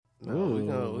No, Ooh,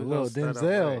 we little start off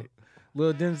Denzel. right.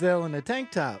 Little Denzel in the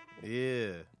tank top.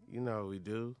 Yeah, you know what we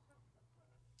do.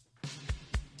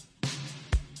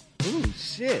 Ooh,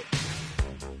 shit.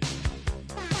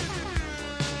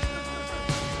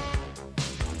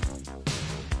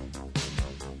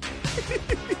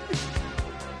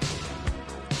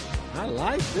 I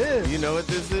like this. You know what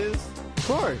this is? Of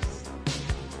course.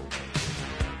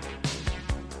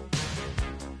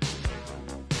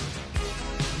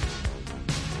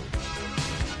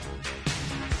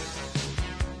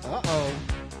 Uh-oh.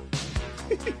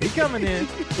 He coming in.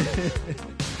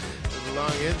 It's a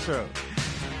long intro.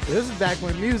 This is back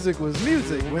when music was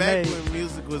music. When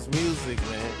music was music,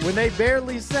 man. When they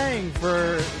barely sang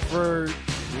for a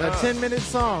 10-minute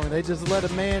song. They just let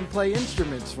a man play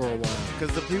instruments for a while.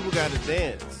 Because the people got to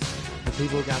dance. The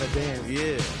people got to dance.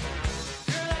 Yeah.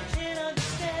 Girl, I can't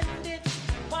understand it.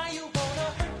 Why you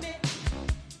wanna hurt me?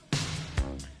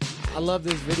 I love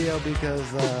this video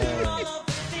because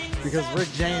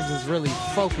Rick James is really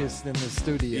focused in the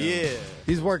studio. Yeah.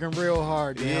 He's working real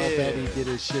hard to help Yeah. Eddie get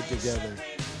his shit together.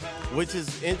 Which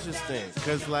is interesting.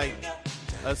 Because, like,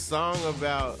 a song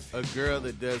about a girl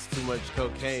that does too much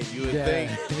cocaine, you would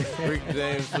think Rick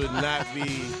James would not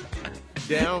be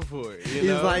down for it.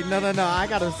 He's like, no, I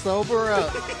gotta sober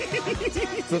up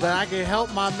so that I can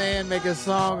help my man make a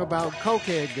song about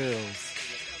cokehead girls.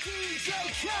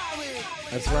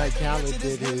 That's right, Khaled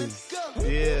did his.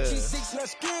 Yeah.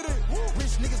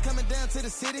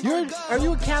 Are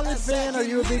you a Khaled fan? Are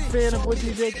you a big fan of what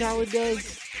DJ Khaled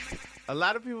does? A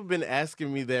lot of people have been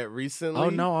asking me that recently. Oh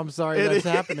no, I'm sorry that's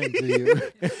happening to you.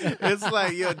 It's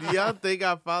like, yo, do y'all think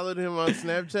I followed him on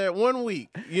Snapchat? 1 week,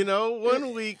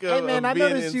 1 week of, Hey man, I being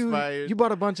noticed inspired. you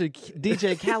bought a bunch of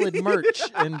DJ Khaled merch,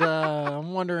 and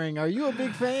I'm wondering, are you a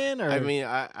big fan? Or? I mean,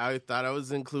 I thought I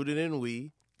was included in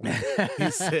We.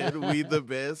 He said we the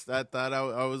best. I thought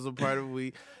I was a part of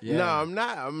We. Yeah. No,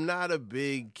 I'm not a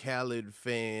big Khaled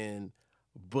fan,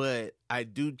 but I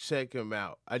do check him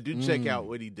out. I do check out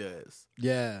what he does.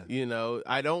 Yeah.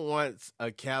 I don't want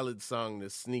a Khaled song to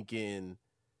sneak in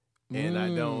and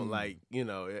I don't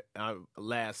I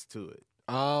last to it.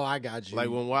 Oh, I got you. Like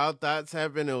when Wild Thoughts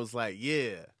happened, it was like,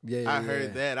 I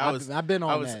heard that. I've been on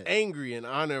I was that. angry in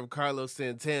honor of Carlos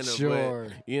Santana. Sure.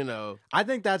 But, I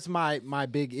think that's my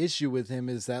big issue with him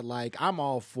is that like I'm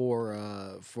all for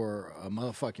a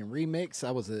motherfucking remix.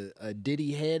 I was a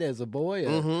Diddy head as a boy,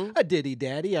 a Diddy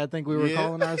daddy. I think we were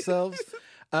calling ourselves.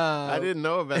 I didn't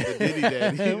know about the Diddy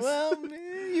Daddies. Well,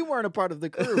 you weren't a part of the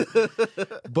crew,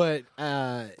 but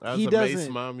I was he a doesn't. bass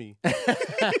mommy.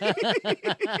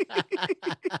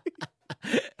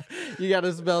 You got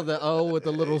to spell the O with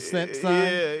a little cent sign.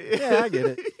 Yeah, I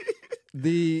get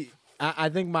it. I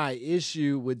think my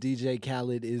issue with DJ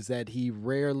Khaled is that he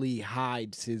rarely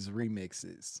hides his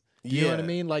remixes. You know what I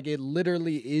mean? Like it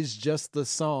literally is just the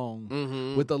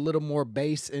song with a little more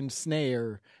bass and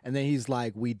snare, and then he's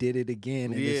like, "We did it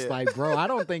again," and it's like, bro, I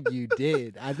don't think you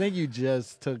did. I think you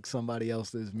just took somebody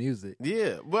else's music.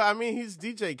 Yeah, well, I mean, he's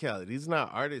DJ Khaled. He's not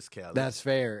artist Khaled. That's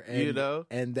fair, and,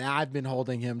 and I've been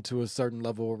holding him to a certain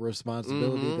level of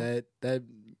responsibility that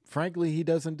frankly he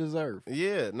doesn't deserve.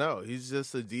 Yeah, no, he's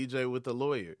just a DJ with a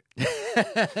lawyer.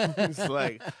 It's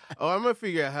like, I'm gonna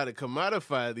figure out how to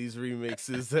commodify these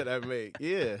remixes that I make.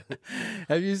 Yeah.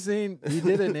 Have you seen? He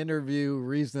did an interview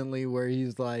recently where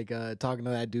he's like talking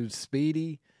to that dude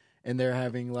Speedy, and they're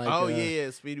having like,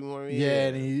 Speedy Mormon. Yeah,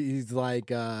 and he's like,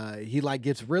 he like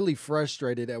gets really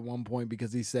frustrated at one point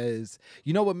because he says,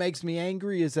 "You know what makes me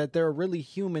angry is that there are really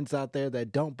humans out there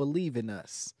that don't believe in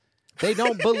us." They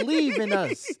don't believe in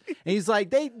us. And he's like,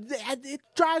 it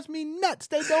drives me nuts.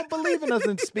 They don't believe in us.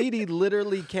 And Speedy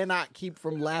literally cannot keep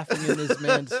from laughing in this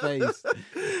man's face.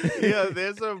 Yeah,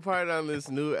 there's a part on this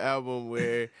new album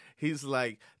where he's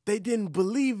like, they didn't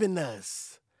believe in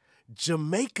us.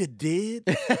 Jamaica did.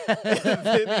 And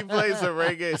then he plays a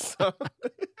reggae song.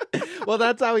 Well,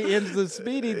 that's how he ends the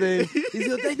Speedy thing. He's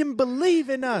like, they didn't believe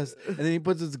in us. And then he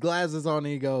puts his glasses on and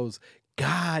he goes,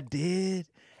 God did.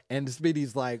 And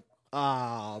Speedy's like,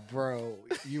 oh, bro,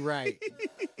 you're right.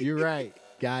 You're right.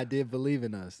 God did believe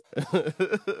in us.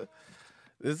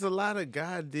 There's a lot of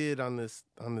God did on this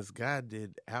God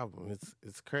did album.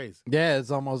 It's crazy. Yeah, it's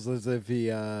almost as if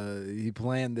he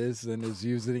planned this and is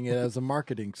using it as a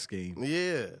marketing scheme.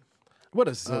 Yeah. What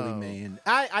a silly man.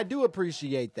 I do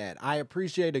appreciate that. I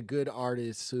appreciate a good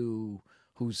artist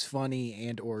who's funny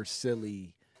and or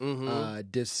silly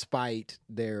despite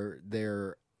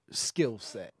their skill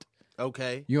set.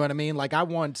 Okay. You know what I mean? Like I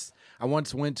once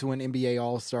went to an NBA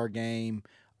All-Star game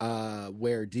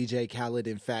where DJ Khaled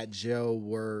and Fat Joe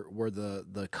were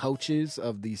the coaches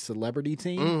of the celebrity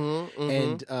team,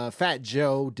 and Fat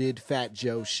Joe did Fat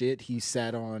Joe shit. He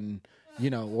sat on,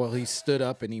 he stood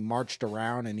up and he marched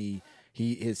around, and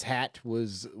his hat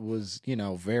was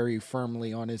very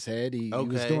firmly on his head. He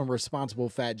was doing responsible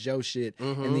Fat Joe shit,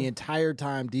 and the entire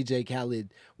time DJ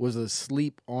Khaled was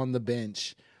asleep on the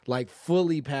bench. Like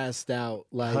fully passed out,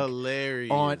 like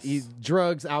hilarious on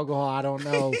drugs, alcohol, I don't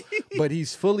know, but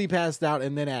he's fully passed out.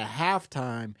 And then at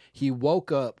halftime, he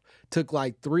woke up, took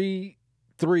like 3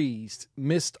 threes,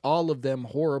 missed all of them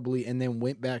horribly, and then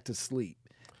went back to sleep.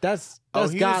 That's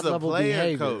God level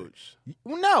behavior. Coach.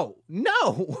 No.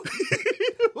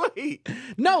 Wait.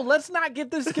 No, let's not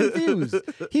get this confused.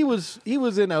 He was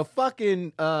in a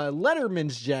fucking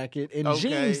Letterman's jacket and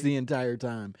jeans the entire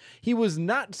time. He was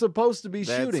not supposed to be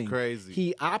shooting. That's crazy.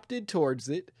 He opted towards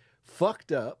it,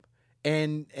 fucked up,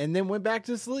 and then went back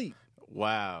to sleep.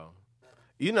 Wow.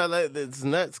 It's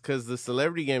nuts because the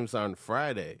celebrity game's on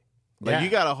Friday. Like,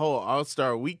 you got a whole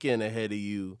All-Star weekend ahead of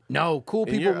you. No, cool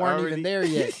people weren't even there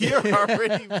yet. You're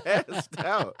already passed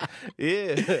out.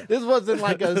 Yeah. This wasn't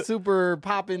like a super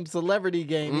poppin' celebrity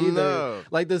game either. No.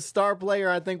 Like, the star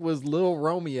player, I think, was Lil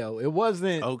Romeo. It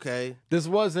wasn't... Okay. This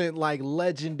wasn't, like,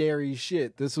 legendary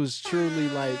shit. This was truly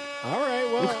like, all right,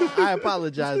 well, I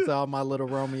apologize to all my Little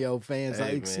Romeo fans.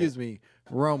 Hey, excuse me,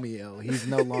 Romeo. He's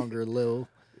no longer Lil.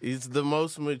 He's the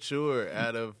most mature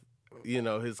out of...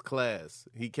 his class.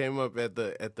 He came up at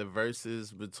the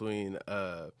verses between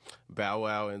Bow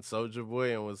Wow and Soulja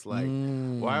Boy and was like,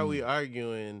 "Why are we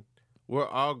arguing? We're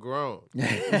all grown."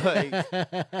 Like,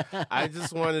 I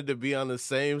just wanted to be on the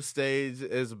same stage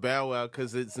as Bow Wow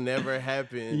because it's never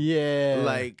happened. Yeah,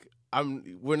 like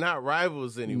we're not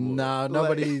rivals anymore. No,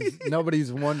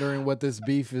 nobody's wondering what this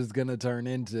beef is gonna turn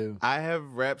into. I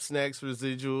have Rap Snacks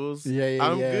residuals. Yeah,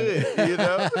 I'm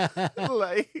good.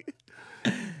 Like.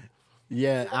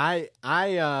 Yeah,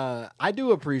 I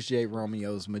do appreciate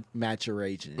Romeo's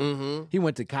maturation. He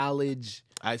went to college.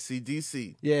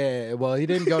 ICDC. Yeah, well, he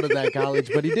didn't go to that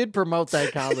college, but he did promote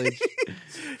that college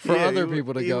for other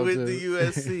people to go to. He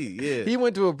went to USC, yeah. He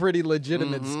went to a pretty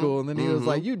legitimate school, and then he was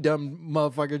like, "You dumb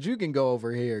motherfuckers, you can go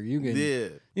over here. You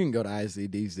can go to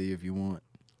ICDC if you want."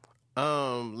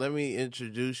 Let me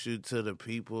introduce you to the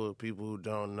people who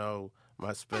don't know.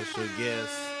 My special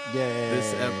guest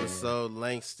this episode,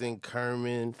 Langston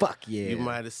Kerman. Fuck yeah. You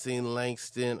might have seen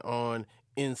Langston on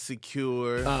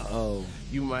Insecure. Uh-oh.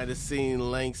 You might have seen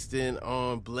Langston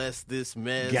on Bless This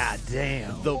Mess.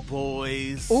 Goddamn. The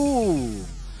Boys. Ooh.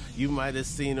 You might have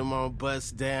seen him on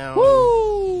Bust Down.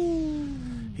 Woo.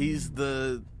 He's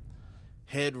the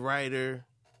head writer,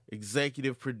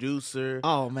 executive producer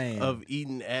of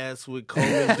Eating Ass with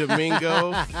Coleman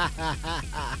Domingo.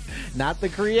 Not the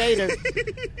creator.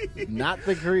 Not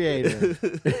the creator.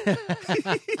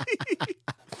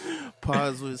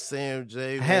 Pause with Sam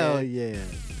J. Man. Hell yeah.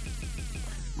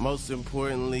 Most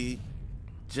importantly,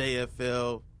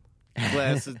 JFL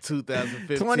class of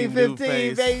 2015 2015, new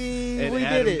face, baby. and We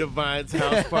Adam did it. Devine's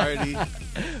house party.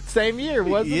 Same year,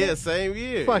 wasn't it? Yeah, same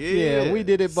year. Fuck yeah, we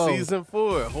did it both. Season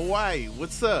 4, Hawaii.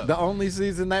 What's up? The only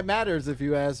season that matters, if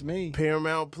you ask me.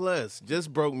 Paramount Plus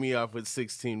just broke me off with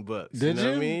 $16. Did you? Know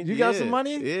what I mean? You got some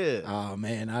money? Yeah. Oh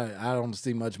man, I don't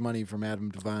see much money from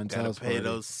Adam Devine's house Gotta pay party.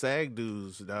 those SAG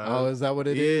dues, dog. Oh, is that what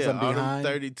it yeah, is? I'm all behind.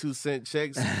 them 32-cent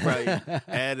checks probably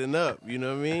adding up. You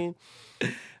know what I mean?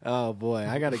 Oh boy,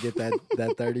 I gotta get that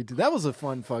 32. That was a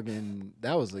fun fucking.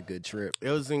 That was a good trip.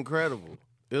 It was incredible.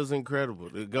 It was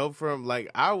incredible to go from like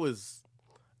I was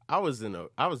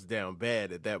down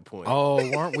bad at that point. Oh,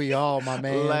 weren't we all, my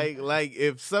man? like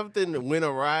if something went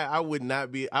awry, I would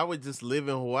just live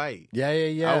in Hawaii.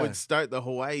 Yeah. I would start the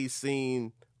Hawaii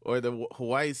scene, or the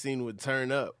Hawaii scene would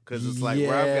turn up because it's like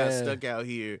Rob got stuck out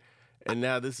here. And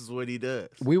now this is what he does.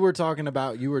 You were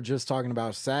just talking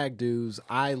about SAG dues.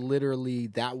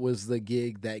 That was the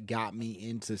gig that got me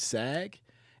into SAG.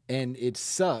 And it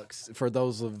sucks for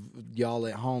those of y'all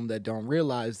at home that don't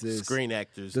realize this. Screen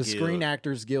Actors The Guild. Screen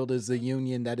Actors Guild is a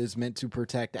union that is meant to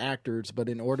protect actors, but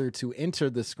in order to enter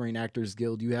the Screen Actors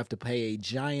Guild, you have to pay a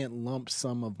giant lump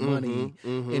sum of money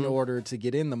in order to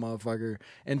get in the motherfucker.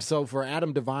 And so for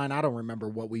Adam Devine, I don't remember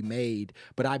what we made,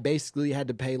 but I basically had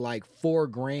to pay like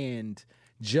 $4,000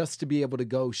 just to be able to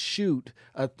go shoot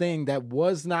a thing that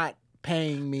was not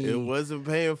paying me. It wasn't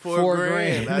paying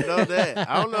 $4,000. I know that.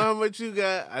 I don't know how much you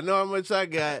got. I know how much I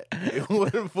got. It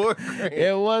wasn't $4,000.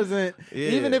 It wasn't. Yeah.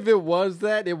 Even if it was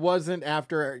that, it wasn't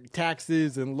after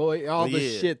taxes and all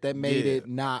the shit that made it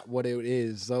not what it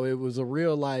is. So it was a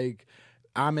real like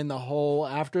I'm in the hole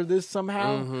after this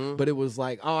somehow. Mm-hmm. But it was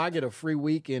like, oh, I get a free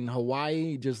week in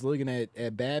Hawaii just looking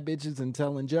at bad bitches and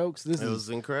telling jokes. It was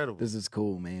incredible. This is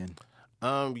cool, man.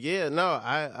 Yeah, no,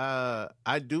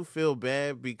 I do feel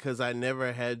bad because I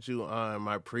never had you on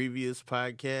my previous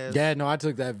podcast. Yeah, no, I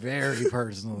took that very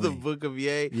personally. The Book of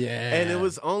Ye. Yeah. And it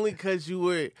was only because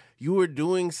you were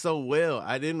doing so well.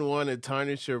 I didn't want to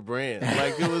tarnish your brand.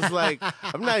 Like, it was like,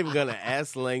 I'm not even going to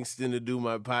ask Langston to do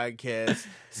my podcast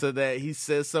so that he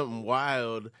says something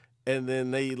wild and then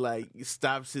they like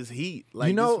stops his heat.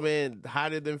 Like, this man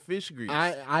hotter than fish grease.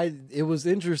 It was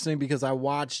interesting because I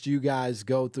watched you guys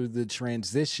go through the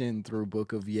transition through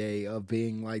Book of Ye of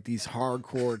being like these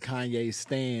hardcore Kanye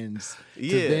stans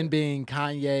to then being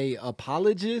Kanye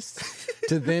apologists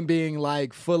to then being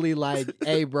like fully like,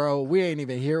 hey bro, we ain't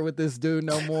even here with this dude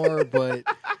no more, but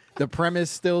the premise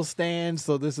still stands,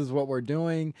 so this is what we're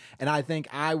doing. And I think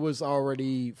I was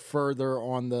already further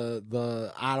on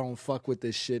the I don't fuck with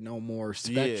this shit no more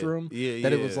spectrum.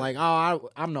 It was like, oh,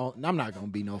 I'm not gonna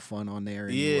be no fun on there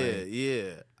anyway.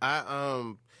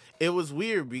 Yeah. It was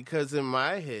weird because in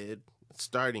my head,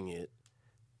 starting it,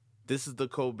 this is the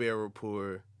Colbert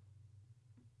Report.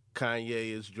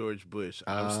 Kanye is George Bush.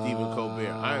 I'm Stephen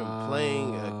Colbert. I'm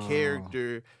playing a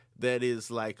character that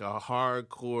is like a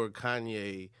hardcore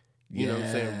Kanye. You know what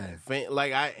I'm saying? Fan,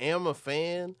 like, I am a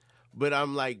fan, but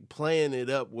I'm like playing it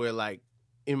up where, like,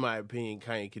 in my opinion,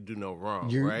 Kanye could do no wrong,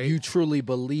 right? You truly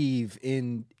believe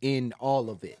in all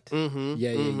of it. Mm-hmm,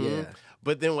 Yeah.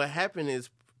 But then what happened is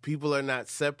people are not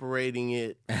separating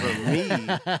it from me.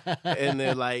 And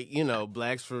they're like, you know,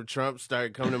 Blacks for Trump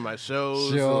started coming to my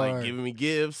shows and like giving me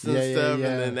gifts and stuff. Yeah.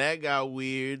 And then that got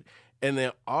weird. And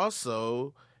then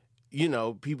also, you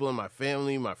know, people in my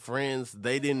family, my friends,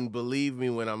 they didn't believe me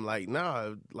when I'm like,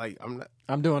 no, like, I'm not.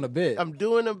 I'm doing a bit. I'm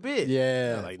doing a bit.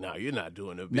 Yeah. They're like, no, you're not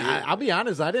doing a bit. Nah, I'll be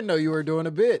honest, I didn't know you were doing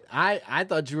a bit. I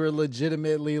thought you were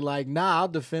legitimately like, nah, I'll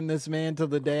defend this man till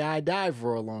the day I die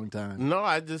for a long time. No,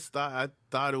 I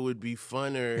thought it would be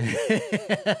funner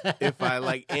if I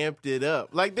like amped it up.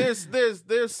 Like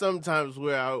there's some times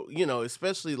where I, you know,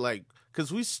 especially like,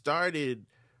 cause we started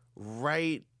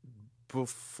right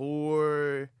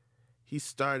before he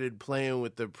started playing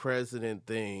with the president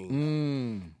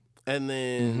thing. And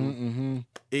then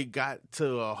it got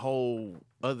to a whole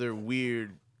other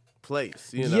weird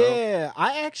place, you know? Yeah,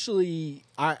 I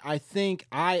think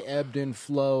I ebbed and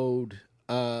flowed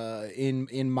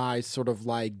in my sort of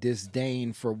like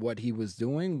disdain for what he was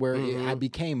doing, where I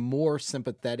became more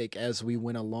sympathetic as we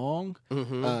went along,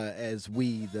 as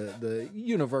we, the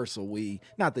universal we,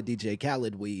 not the DJ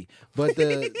Khaled we, but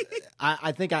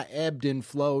I think I ebbed and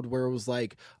flowed where it was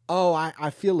like, oh, I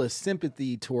feel a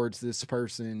sympathy towards this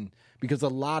person because a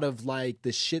lot of like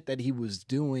the shit that he was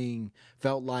doing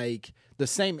felt like the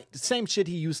same shit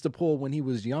he used to pull when he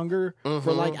was younger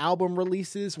for like album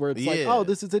releases where it's like, oh,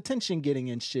 this is attention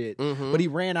getting and shit. But he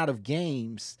ran out of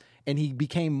games and he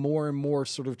became more and more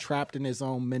sort of trapped in his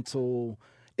own mental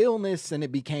illness, and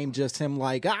it became just him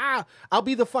like, I'll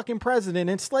be the fucking president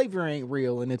and slavery ain't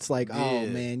real. And it's like, oh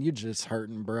man, you're just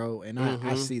hurting, bro. And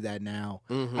I see that now.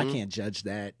 I can't judge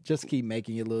that. Just keep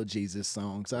making your little Jesus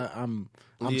songs. I'm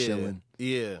chilling.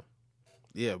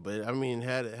 Yeah, but I mean,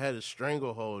 had a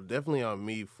stranglehold definitely on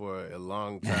me for a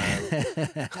long time.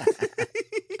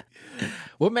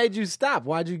 What made you stop?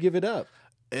 Why'd you give it up?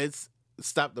 It's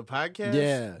stop the podcast.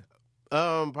 Yeah.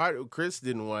 Part of Chris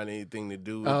didn't want anything to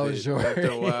do with it sure.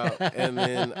 after a while, and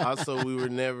then also we were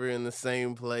never in the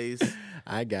same place.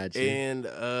 I got you. And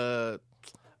I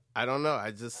don't know.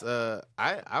 I just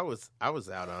I was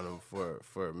out on him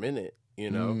for a minute.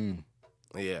 You know.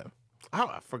 Yeah. Oh,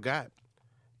 I forgot.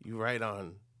 You right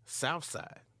on South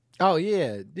Side. Oh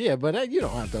yeah, but you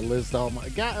don't have to list all my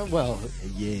guys. Well,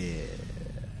 yeah.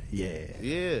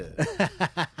 You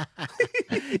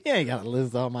ain't gotta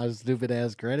list all my stupid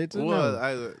ass credits.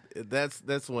 Well,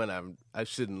 that's when I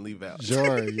shouldn't leave out.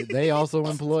 Sure, they also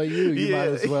employ you. You might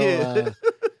as well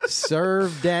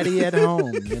serve daddy at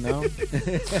home. You know.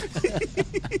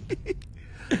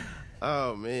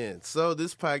 Oh man! So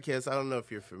this podcast, I don't know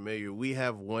if you're familiar. We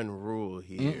have one rule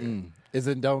here. Is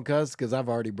it don't cuss? Because I've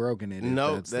already broken it.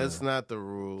 No, that's not the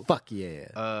rule. Fuck yeah.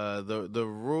 The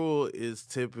rule is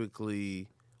typically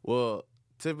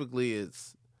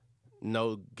it's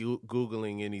no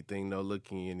Googling anything, no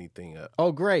looking anything up.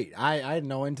 Oh, great. I had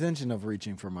no intention of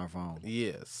reaching for my phone.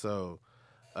 Yeah, so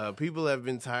people have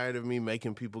been tired of me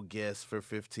making people guess for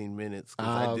 15 minutes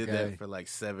because I did that for like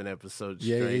 7 episodes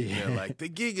straight. Yeah. They're like, the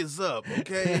gig is up,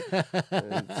 okay?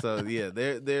 And so, yeah,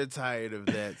 they're tired of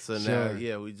that. So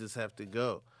now, we just have to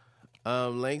go.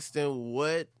 Langston,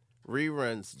 what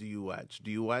reruns do you watch?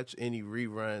 Do you watch any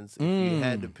reruns? If you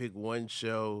had to pick one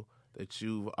show that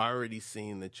you've already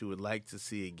seen that you would like to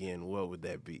see again, what would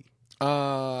that be?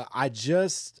 I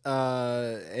just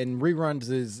and reruns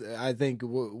is, I think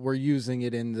we're using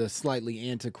it in the slightly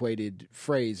antiquated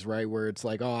phrase, right? Where it's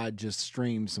like, oh, I just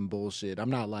streamed some bullshit.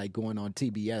 I'm not like going on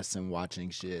TBS and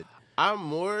watching shit. I'm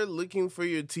more looking for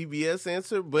your TBS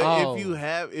answer, but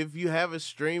if you have a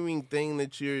streaming thing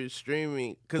that you're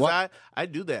streaming, because I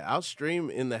do that. I'll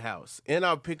stream in the house and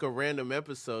I'll pick a random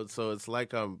episode, so it's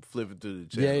like I'm flipping through the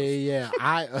channels.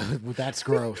 Yeah. That's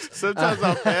gross. Sometimes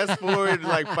I'll fast forward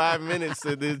like 5 minutes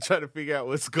and then try to figure out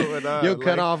what's going on. You'll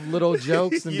cut off little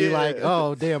jokes and be like,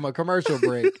 "Oh, damn, a commercial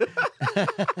break."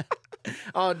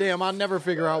 Oh, damn, I'll never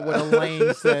figure out what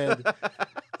Elaine said.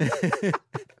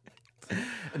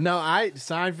 No,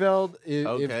 Seinfeld,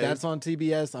 if that's on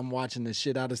TBS, I'm watching the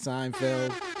shit out of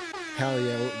Seinfeld. Hell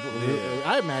yeah.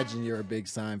 I imagine you're a big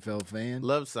Seinfeld fan.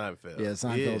 Love Seinfeld. Yeah,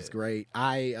 Seinfeld's great.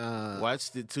 I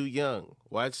watched it too young.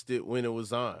 Watched it when it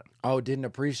was on. Oh, didn't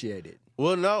appreciate it.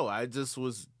 Well, no, I just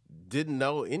didn't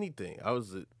know anything. I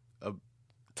was a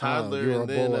toddler and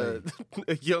then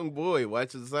a young boy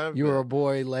watching Seinfeld. You were a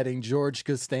boy letting George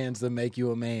Costanza make you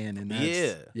a man, and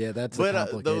that's a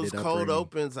complicated those cold upbringing.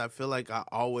 opens, I feel like I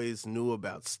always knew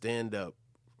about stand up.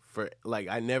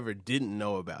 I never didn't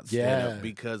know about stand up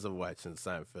because of watching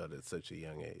Seinfeld at such a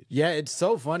young age. Yeah, it's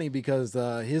so funny because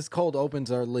his cold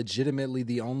opens are legitimately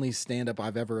the only stand up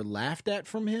I've ever laughed at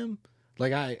from him.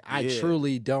 Like, I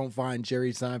truly don't find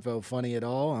Jerry Seinfeld funny at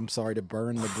all. I'm sorry to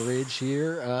burn the bridge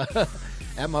here.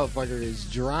 That motherfucker is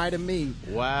dry to me.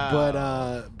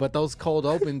 Wow. But those cold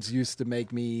opens used to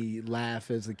make me laugh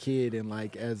as a kid and,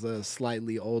 like, as a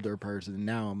slightly older person.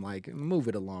 Now I'm like, move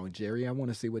it along, Jerry. I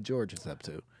want to see what George is up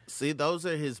to. See, those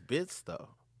are his bits, though.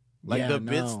 Like,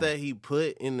 bits that he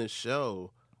put in the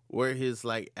show were his,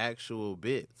 like, actual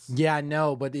bits. Yeah, I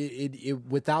know, but it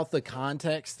without the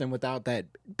context and without that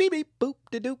beep beep boop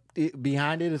de doop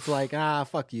behind it, it's like,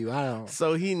 fuck you, I don't.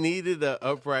 So he needed an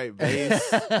upright bass.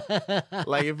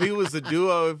 Like, if he was a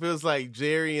duo, it feels like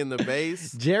Jerry and the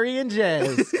bass. Jerry and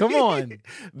Jazz, come on,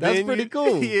 that's pretty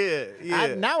cool.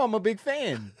 Yeah. Now I'm a big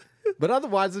fan. But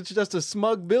otherwise, it's just a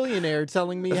smug billionaire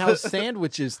telling me how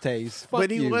sandwiches taste. Fuck but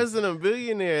he wasn't a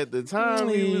billionaire at the time.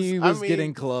 He was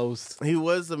getting close. He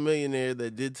was a millionaire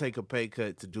that did take a pay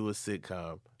cut to do a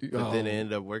sitcom, but then it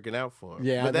ended up working out for him.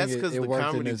 Yeah, but that's because the worked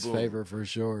comedy in his boom. favor for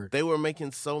sure. They were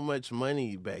making so much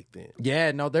money back then.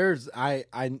 Yeah, no,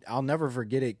 I'll never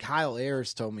forget it. Kyle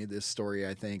Ayers told me this story,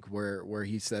 I think, where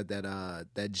he said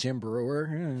that Jim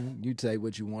Brewer, you say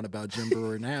what you want about Jim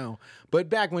Brewer now, but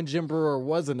back when Jim Brewer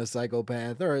wasn't a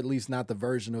psychopath, or at least not the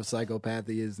version of psychopath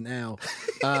he is now,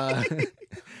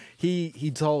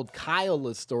 he told Kyle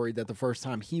a story that the first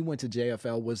time he went to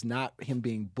JFL was not him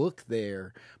being booked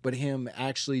there, but him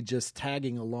actually just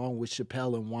tagging along with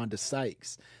Chappelle and Wanda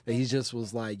Sykes. That he just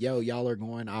was like, yo, y'all are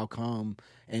going, I'll come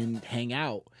and hang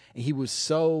out. And he was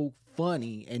so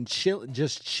funny and chilling,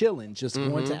 just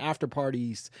going to after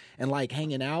parties and like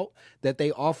hanging out, that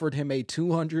they offered him a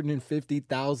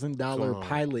 $250,000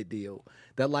 pilot deal.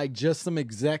 That like just some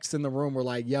execs in the room were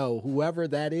like, yo, whoever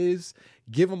that is,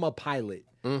 give him a pilot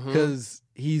because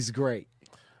he's great.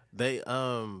 They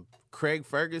Craig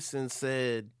Ferguson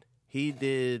said he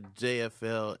did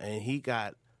JFL and he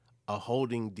got a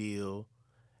holding deal.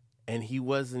 And he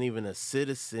wasn't even a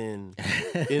citizen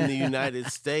in the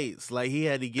United States. Like, he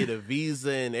had to get a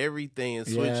visa and everything and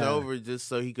switch over just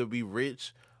so he could be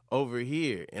rich over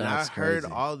here. And I heard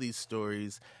all these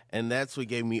stories, and that's what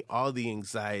gave me all the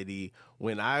anxiety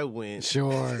when I went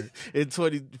in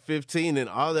 2015 and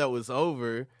all that was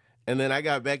over. And then I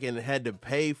got back and had to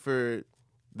pay for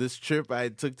this trip I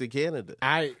took to Canada.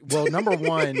 Number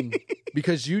one,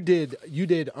 because you did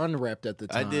Unrepped at the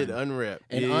time. I did Unrepped.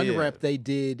 And Unrepped they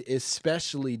did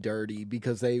especially dirty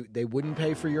because they wouldn't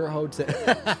pay for your hotel.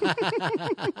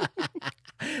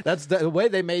 That's the way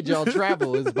they made y'all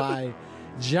travel, is by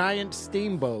giant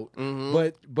steamboat.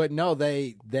 But no,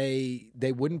 they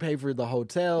wouldn't pay for the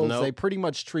hotels. Nope. They pretty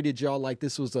much treated y'all like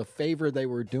this was a favor they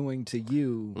were doing to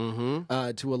you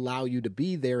to allow you to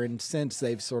be there. And since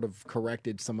they've sort of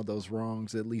corrected some of those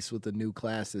wrongs, at least with the new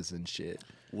classes and shit.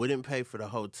 Wouldn't pay for the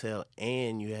hotel,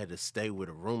 and you had to stay with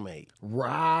a roommate.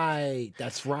 Right,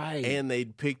 that's right. And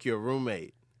they'd pick your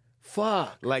roommate.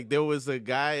 Fuck. Like, there was a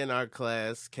guy in our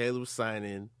class, Caleb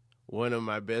Sinan, one of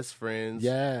my best friends.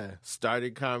 Yeah.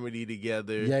 Started comedy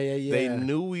together. Yeah. They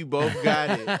knew we both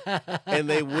got it, and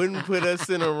they wouldn't put us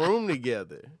in a room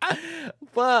together.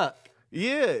 Fuck.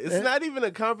 Yeah, it's not even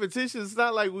a competition. It's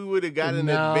not like we would have got an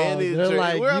No, advantage. they're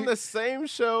like, we're on the same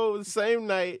show, the same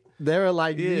night. They were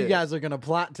like, Yeah. you guys are gonna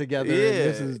plot together.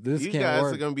 Yeah, And this you can't guys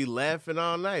work. are gonna be laughing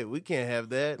all night. We can't have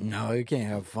that. No, you can't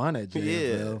have fun at Yeah,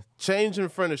 JFL. change in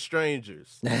front of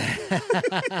strangers.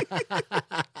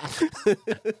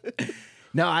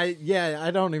 No,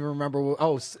 I don't even remember.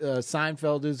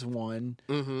 Seinfeld is one.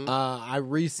 Mm-hmm. I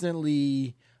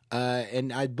recently,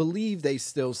 and I believe they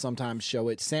still sometimes show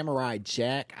it. Samurai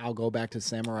Jack. I'll go back to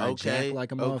Samurai Jack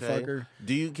like a motherfucker.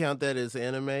 Do you count that as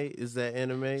anime? Is that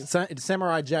anime?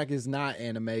 Samurai Jack is not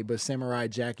anime, but Samurai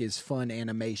Jack is fun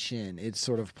animation. It's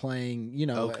sort of playing,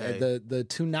 the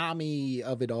tsunami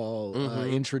of it all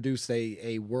introduced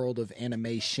a world of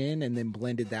animation and then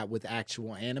blended that with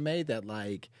actual anime that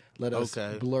let us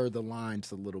blur the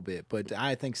lines a little bit. But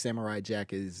I think Samurai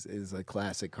Jack is a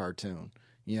classic cartoon.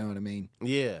 You know what I mean?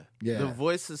 Yeah. Yeah. The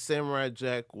voice of Samurai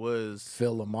Jack was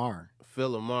Phil Lamar.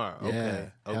 Okay. Yeah.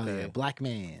 Hell yeah. Black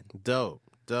man. Dope.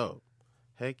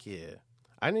 Heck yeah.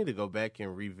 I need to go back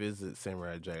and revisit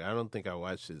Samurai Jack. I don't think I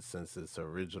watched it since its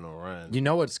original run. You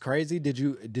know what's crazy? Did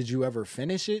you ever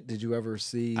finish it? Did you ever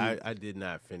see? I did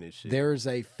not finish it. There's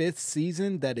a 5th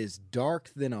season that is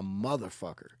dark than a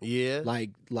motherfucker. Yeah.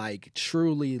 Like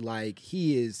truly, like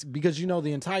he is, because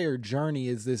the entire journey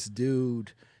is this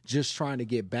dude just trying to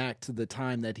get back to the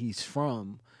time that he's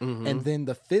from. Mm-hmm. And then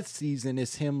the 5th season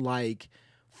is him like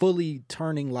fully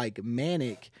turning like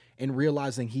manic and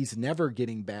realizing he's never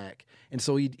getting back. And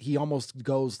so he almost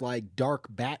goes like dark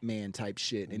Batman type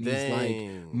shit. And he's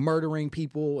like murdering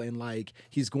people and like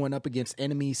he's going up against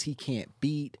enemies he can't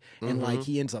beat. And like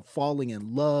he ends up falling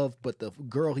in love, but the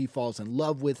girl he falls in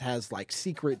love with has like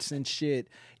secrets and shit.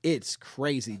 It's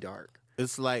crazy dark.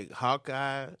 It's like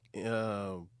Hawkeye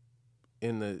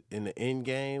in the end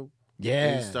game.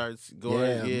 Yeah. He starts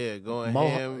going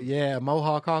ham. Yeah,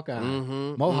 Mohawk Hawkeye.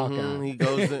 Mohawk Hawkeye. He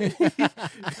goes in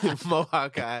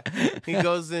Mohawk Hawkeye. He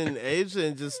goes in Asia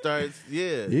and just starts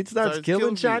He starts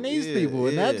killing Chinese people.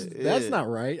 And that's not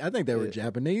right. I think they were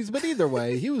Japanese, but either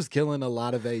way, he was killing a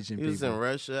lot of Asian people. He was in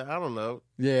Russia. I don't know.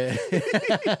 Yeah.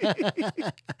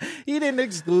 He didn't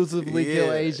exclusively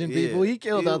kill Asian people. He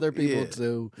killed other people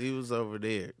too. He was over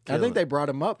there. I think they brought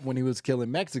him up when he was killing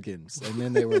Mexicans. And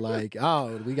then they were like,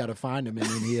 oh, we got to find him. And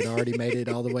then he had already made it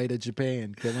all the way to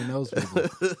Japan, killing those people.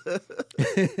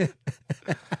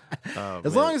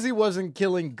 As long as he wasn't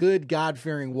killing good,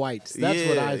 God-fearing whites. That's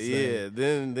what I say. Yeah,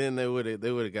 then they would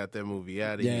have got that movie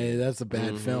out of here. Yeah, that's a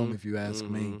bad film if you ask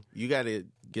me. You got to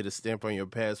get a stamp on your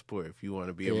passport if you want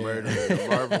to be a murderer in a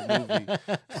Marvel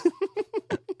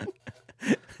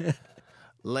movie.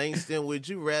 Langston, would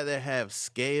you rather have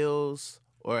scales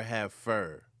or have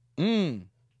fur?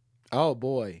 Oh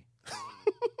boy.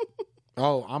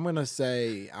 I'm gonna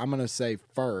say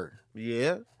fur.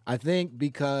 Yeah. I think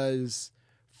because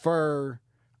fur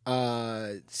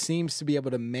seems to be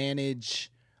able to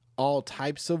manage all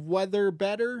types of weather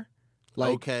better.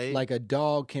 Like a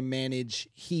dog can manage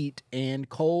heat and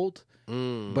cold,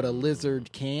 but a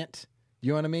lizard can't.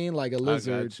 You know what I mean? Like a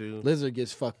lizard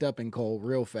gets fucked up in cold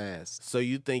real fast. So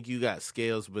you think you got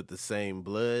scales but the same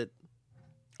blood?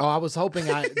 Oh, I was hoping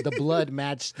the blood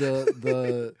matched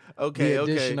the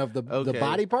addition of the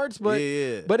body parts, but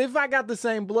if I got the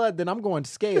same blood, then I'm going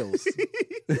scales.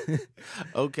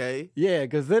 Okay. Yeah,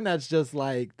 because then that's just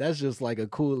like a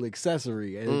cool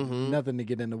accessory and nothing to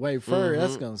get in the way. Fur,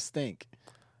 that's gonna stink.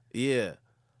 Yeah,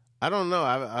 I don't know.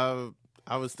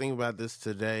 I was thinking about this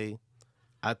today.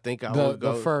 I think I would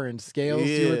go the fur and scales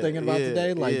you were thinking about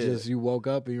today. Like just you woke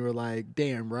up and you were like,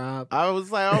 "Damn, Rob." I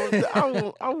was like,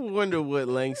 I wonder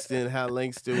how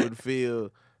Langston would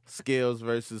feel. Scales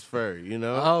versus fur,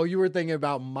 Oh, you were thinking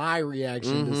about my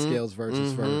reaction to scales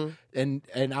versus fur. And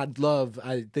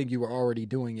I think you were already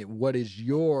doing it. What is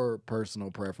your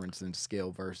personal preference in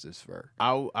scale versus fur?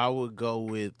 I would go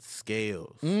with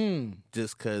scales.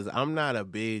 Just because I'm not a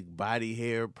big body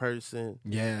hair person.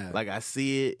 Yeah. Like I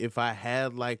see it, if I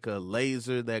had like a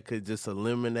laser that could just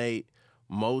eliminate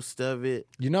most of it.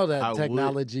 That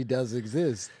technology does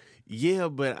exist. Yeah,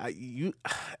 but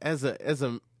as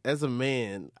a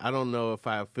man, I don't know if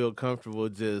I feel comfortable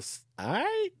just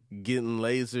getting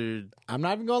lasered. I'm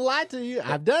not even gonna lie to you.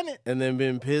 I've done it, and then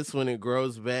been pissed when it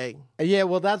grows back. Yeah,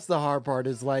 well, that's the hard part.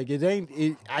 Is like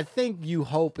I think you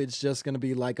hope it's just gonna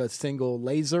be like a single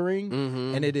lasering,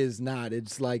 and it is not.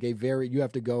 It's like you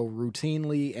have to go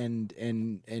routinely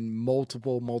and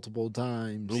multiple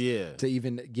times, to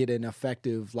even get an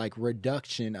effective like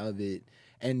reduction of it.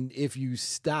 And if you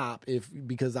stop,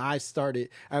 because I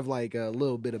have like a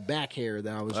little bit of back hair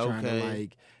that I was trying to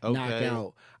knock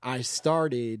out. I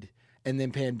started And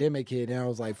then pandemic hit, and I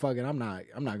was like, "Fuck it, I'm not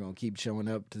gonna keep showing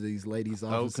up to these ladies'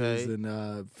 offices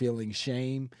and feeling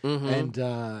shame."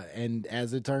 And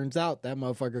as it turns out, that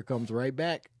motherfucker comes right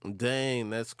back. Dang,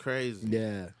 that's crazy.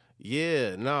 Yeah.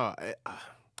 Yeah, no.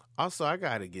 Also, I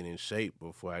gotta get in shape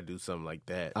before I do something like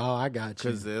that. Oh, I got you.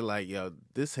 Because they're like, yo,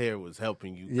 this hair was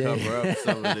helping you cover up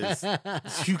some of this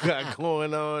you got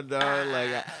going on, dog.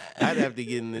 Like, I'd have to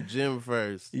get in the gym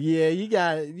first. Yeah,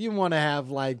 you want to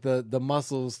have like the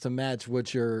muscles to match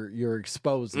what you're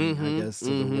exposing, I guess,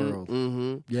 to the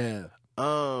world. Yeah.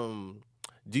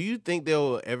 Do you think there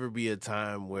will ever be a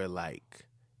time where like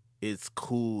it's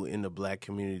cool in the black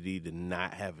community to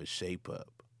not have a shape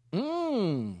up?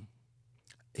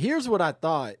 Here's what I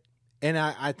thought, and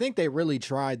I think they really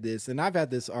tried this, and I've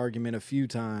had this argument a few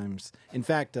times. In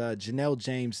fact, Janelle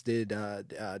James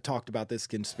talked about this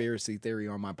conspiracy theory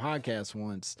on my podcast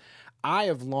once. I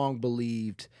have long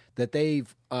believed that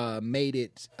they've made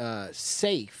it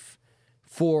safe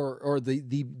or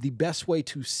the best way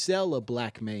to sell a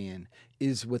black man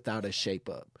is without a shape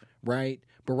up, right?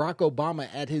 Barack Obama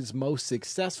at his most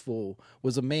successful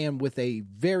was a man with a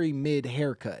very mid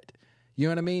haircut. You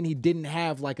know what I mean? He didn't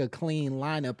have like a clean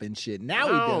lineup and shit. Now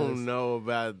he does. I don't know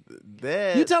about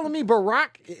that. You telling me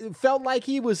Barack felt like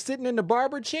he was sitting in the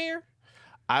barber chair?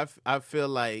 I feel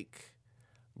like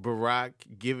Barack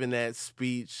giving that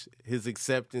speech, his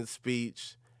acceptance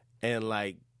speech, and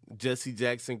like Jesse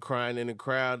Jackson crying in the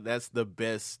crowd, that's the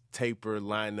best taper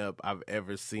lineup I've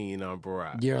ever seen on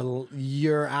Barack.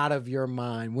 You're out of your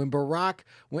mind. When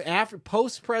after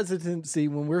post presidency,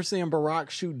 when we're seeing Barack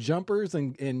shoot jumpers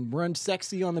and run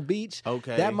sexy on the beach,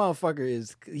 that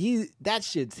motherfucker that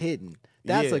shit's hidden.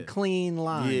 That's a clean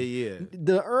line. Yeah.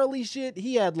 The early shit,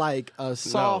 he had like a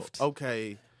soft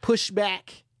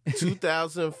pushback.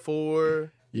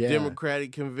 2004 Yeah.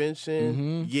 Democratic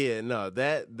convention. Yeah, no,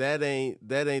 that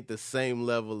ain't the same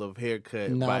level of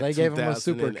haircut. No, by they gave him a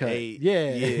super cut.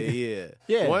 Yeah.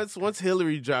 Once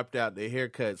Hillary dropped out, the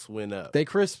haircuts went up. They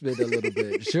crisped it a little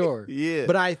bit, sure. Yeah.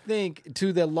 But I think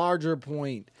to the larger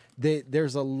point,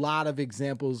 there's a lot of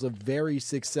examples of very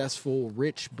successful,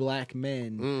 rich black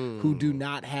men who do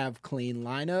not have clean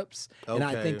lineups, and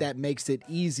I think that makes it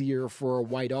easier for a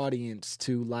white audience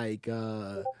to like.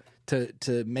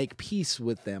 To make peace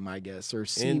with them, I guess, or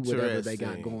see whatever they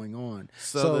got going on.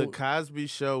 So the Cosby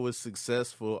Show was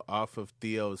successful off of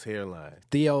Theo's hairline.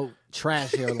 Theo,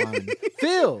 trash hairline.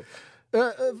 Phil,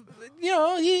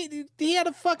 he had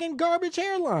a fucking garbage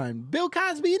hairline. Bill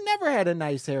Cosby never had a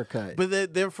nice haircut.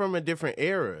 But they're from a different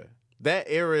era. That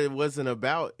era wasn't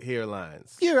about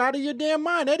hairlines. You're out of your damn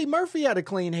mind. Eddie Murphy had a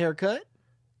clean haircut.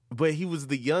 But he was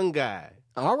the young guy.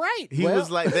 All right. He was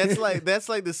like that's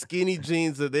like the skinny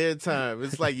jeans of their time.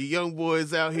 It's like you young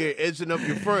boys out here edging up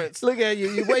your fronts. Look at you.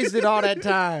 You wasted all that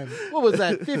time. What was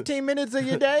that, 15 minutes of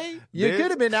your day? You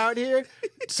could have been out here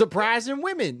surprising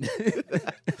women.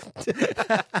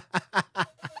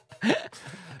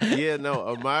 Yeah, no,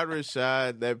 Ahmad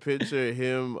Rashad, that picture of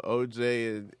him,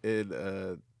 OJ,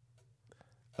 and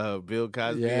Bill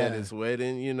Cosby at his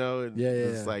wedding,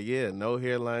 it's like, no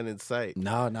hairline in sight.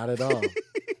 No, not at all.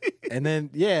 And then,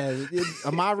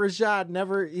 Ahmad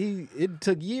Rashad it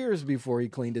took years before he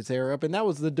cleaned his hair up, and that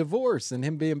was the divorce and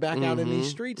him being back out in these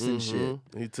streets and shit.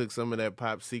 He took some of that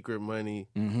Pop Secret money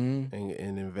and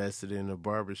invested in a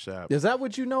barbershop. Is that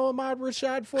what you know Ahmad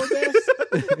Rashad for, best?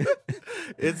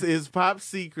 It's his Pop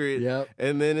Secret,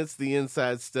 and then it's the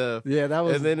inside stuff. Yeah, that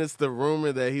was. And then it's the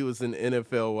rumor that he was an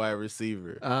NFL wide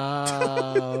receiver.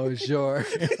 Oh, sure.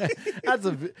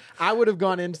 I would have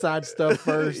gone inside stuff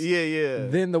first. Yeah.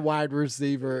 Then the wide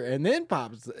receiver, and then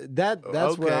Pops.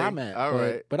 That's where I'm at. All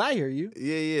right. But I hear you.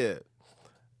 Yeah.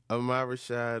 Ahmad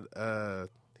Rashad,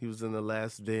 he was in The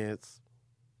Last Dance.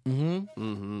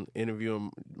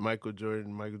 Interviewing Michael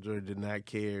Jordan. Michael Jordan did not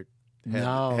care.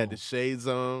 Had the shades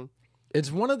on. It's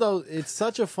one of those. It's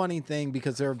such a funny thing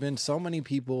because there have been so many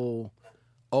people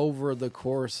over the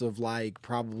course of like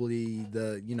probably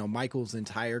Michael's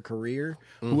entire career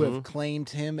who have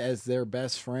claimed him as their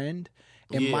best friend.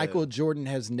 And Michael Jordan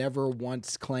has never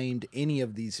once claimed any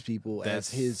of these people as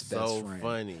his best friend. So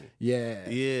funny.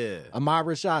 Yeah. Ahmad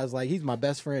Rashad is like, he's my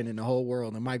best friend in the whole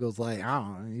world. And Michael's like, I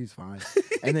don't know, he's fine.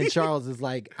 And then Charles is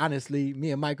like, honestly,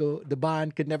 me and Michael, the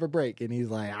bond could never break. And he's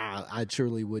like, I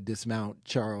truly would dismount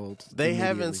Charles. They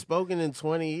haven't spoken in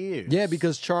 20 years. Yeah,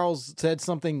 because Charles said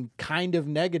something kind of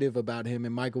negative about him.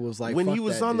 And Michael was like, when fuck he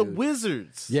was that on dude. the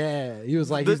Wizards. Yeah, he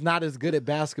was like, he's not as good at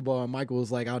basketball. And Michael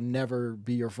was like, I'll never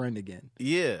be your friend again.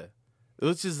 Yeah,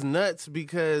 which is nuts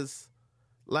because,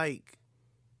 like,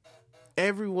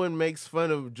 everyone makes fun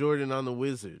of Jordan on the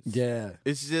Wizards. Yeah.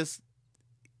 It's just,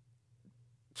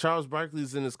 Charles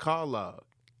Barkley's in his call log.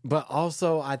 But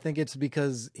also, I think it's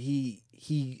because he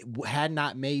had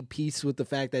not made peace with the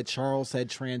fact that Charles had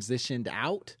transitioned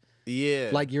out. Yeah.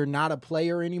 Like, you're not a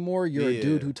player anymore. You're a Yeah.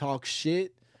 dude who talks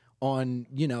shit on,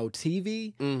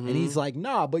 TV. And he's like,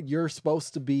 nah, but you're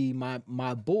supposed to be my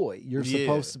boy. You're Yeah.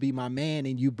 supposed to be my man,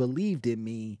 and you believed in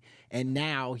me. And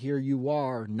now here you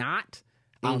are not.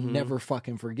 I'll never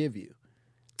fucking forgive you.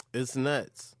 It's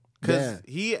nuts. Because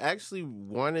he actually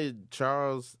wanted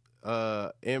Charles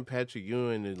and Patrick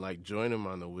Ewing to like join him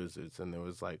on the Wizards, and there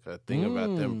was like a thing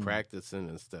about them practicing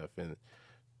and stuff, and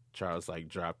Charles like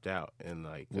dropped out, and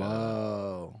like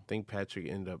Whoa. I think Patrick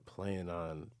ended up playing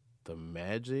on the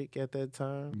Magic at that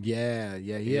time. Yeah.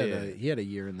 He had a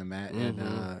year in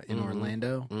the in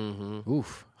Orlando.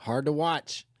 Oof, hard to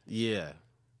watch. Yeah.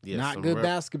 Not some good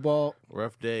basketball.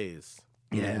 Rough days.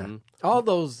 Yeah. All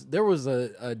those, there was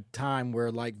a time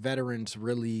where like veterans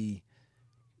really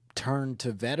turned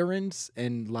to veterans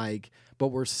and like, but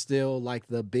were still like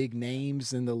the big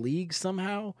names in the league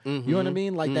somehow. You know what I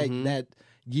mean? Like that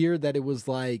year that it was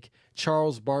like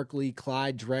Charles Barkley,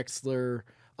 Clyde Drexler,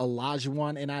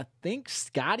 Olajuwon, and I think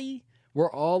Scotty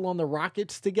were all on the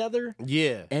Rockets together.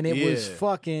 Yeah. And it was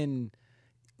fucking...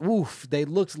 Oof, they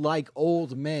looked like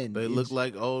old men. They looked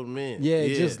like old men. Yeah,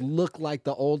 it just looked like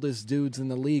the oldest dudes in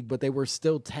the league, but they were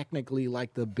still technically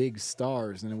like the big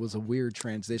stars, and it was a weird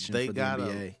transition for the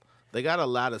NBA. They got a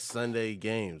lot of Sunday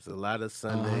games, a lot of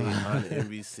Sunday on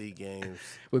NBC games.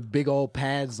 With big old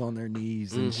pads on their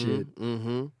knees and shit.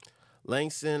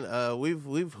 Langston,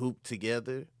 we've hooped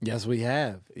together. Yes, we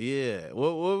have. Yeah.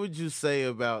 What would you say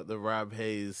about the Rob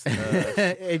Hayes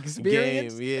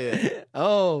experience? Game? Yeah.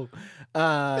 Oh,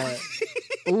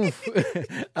 oof.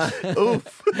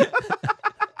 Oof.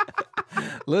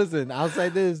 Listen, I'll say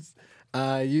this.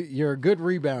 You're a good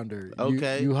rebounder.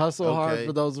 Okay. You hustle hard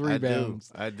for those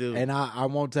rebounds. I do. And I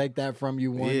won't take that from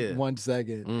you 1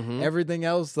 second. Everything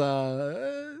else,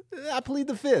 I plead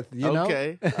the fifth, you know?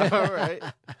 Okay. All right.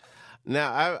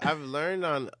 Now, I've learned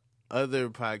on other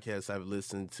podcasts I've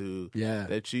listened to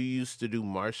that you used to do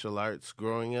martial arts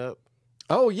growing up.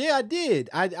 Oh yeah, I did.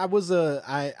 I did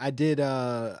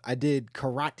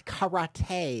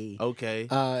karate. Okay.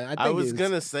 I was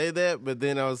gonna say that, but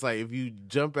then I was like, if you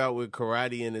jump out with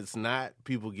karate and it's not,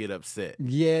 people get upset.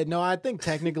 Yeah, no, I think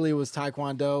technically it was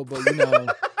taekwondo, but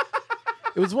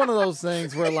it was one of those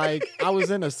things where like I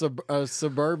was in a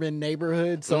suburban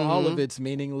neighborhood, so all of it's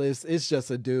meaningless. It's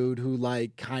just a dude who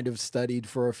like kind of studied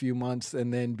for a few months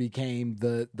and then became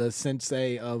the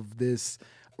sensei of this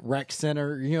rec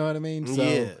center, you know what I mean?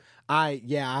 So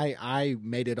I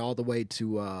made it all the way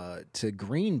to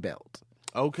green belt.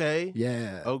 Okay.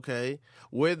 Yeah. Okay.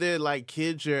 Were there like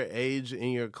kids your age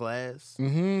in your class?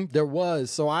 There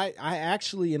was. So I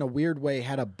actually in a weird way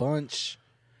had a bunch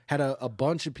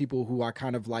of people who I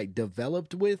kind of like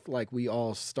developed with. Like we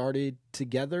all started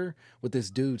together with this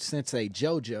dude Sensei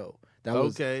JoJo.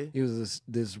 He was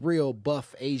this real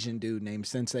buff Asian dude named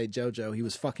Sensei JoJo. He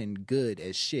was fucking good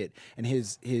as shit. And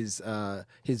his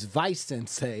vice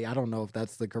sensei, I don't know if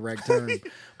that's the correct term,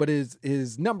 but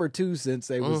his number 2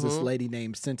 sensei was this lady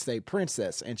named Sensei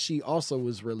Princess, and she also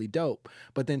was really dope.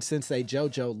 But then Sensei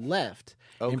JoJo left.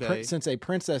 Okay. And Sensei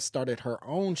Princess started her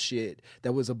own shit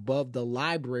that was above the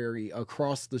library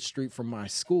across the street from my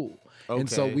school. Okay. And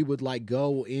so we would like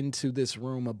go into this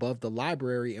room above the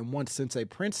library, and once Sensei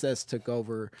Princess took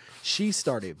over, she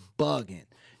started bugging.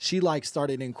 She like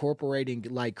started incorporating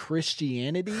like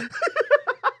Christianity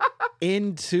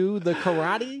into the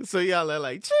karate. So y'all are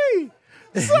like, gee,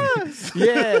 sus.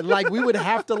 Yeah, like we would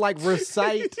have to like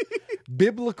recite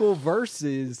biblical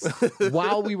verses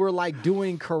while we were like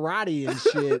doing karate and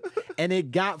shit, and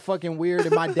it got fucking weird.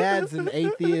 And my dad's an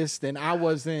atheist and I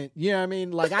wasn't, you know what I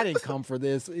mean? Like I didn't come for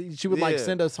this. She would like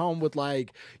send us home with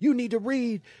like, you need to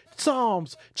read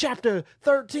Psalms chapter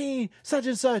 13 such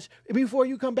and such before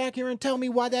you come back here and tell me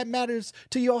why that matters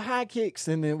to your high kicks.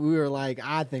 And then we were like,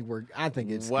 I think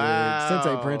it's good.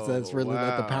 Sensei Princess really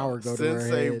let the power go to her head.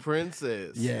 Sensei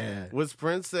Princess. Yeah. Was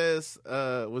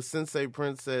Sensei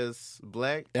Princess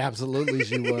black? Absolutely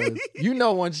she was.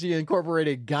 Once she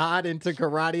incorporated God into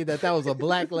karate, that was a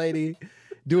black lady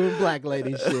doing black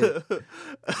lady shit.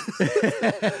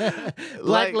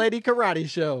 Black lady karate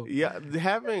show. Yeah,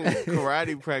 having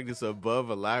karate practice above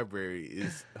a library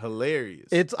is hilarious.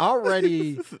 It's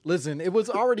already, listen, it was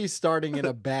already starting in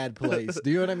a bad place.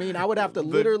 Do you know what I mean? I would have to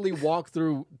literally walk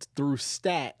through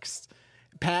stacks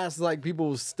past like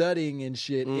people studying and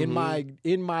shit in my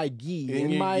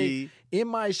gi, in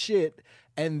my shit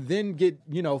and then get,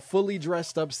 fully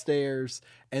dressed upstairs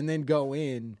and then go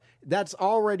in, that's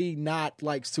already not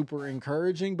like super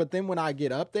encouraging. But then when I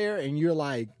get up there and you're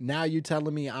like, now you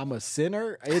telling me I'm a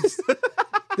sinner,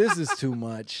 this is too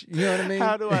much. You know what I mean?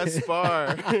 How do I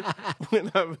spar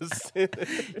when I'm a sinner?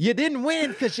 You didn't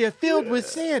win because you're filled with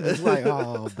sin. It's like,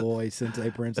 oh boy, Sensei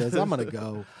Princess, I'm gonna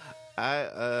go.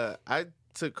 I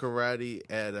took karate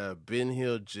at a Ben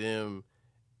Hill gym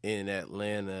in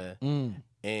Atlanta,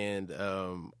 and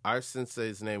our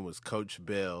sensei's name was Coach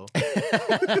Bell.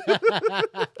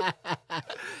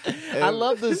 I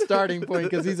love the starting point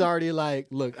because he's already like,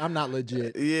 look, I'm not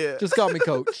legit. Yeah. Just call me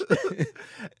Coach.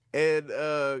 And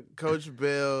Coach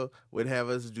Bell would have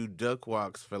us do duck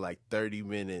walks for like 30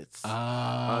 minutes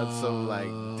on some like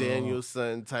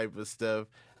Danielson type of stuff.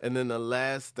 And then the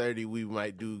last 30, we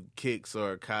might do kicks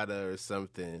or kata or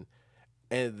something.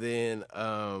 And then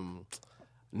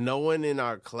no one in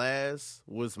our class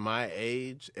was my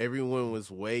age. Everyone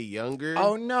was way younger.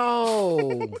 Oh,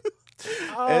 no.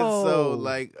 And so,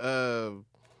 like,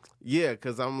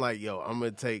 because I'm like, yo, I'm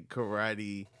going to take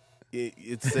karate.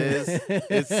 It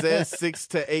says 6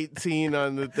 to 18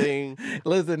 on the thing.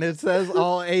 Listen, it says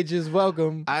all ages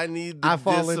welcome. I need I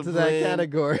fall into that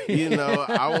category.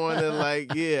 I want to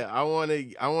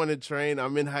I want to train.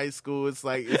 I'm in high school. It's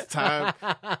like, it's time.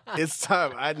 It's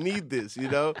time. I need this,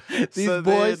 These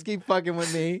boys keep fucking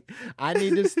with me. I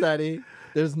need to study.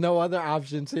 There's no other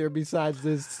options here besides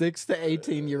this 6 to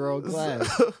 18-year-old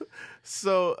class.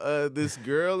 So this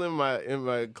girl in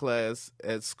my class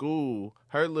at school,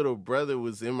 her little brother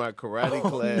was in my karate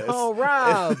class. No,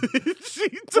 Rob. She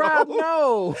told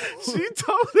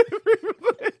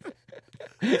everyone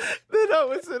that I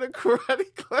was in a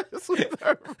karate class with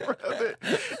her brother.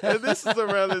 And this is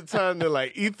around the time that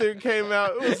like Ether came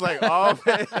out. It was like all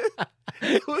bad.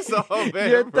 It was all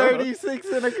bad. You're bro. 36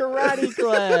 in a karate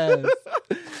class.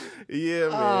 Yeah,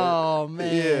 man. Oh,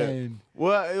 man. Yeah.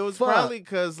 Well, it was probably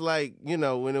because, like,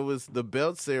 when it was the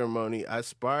belt ceremony, I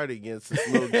sparred against this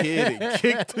little kid and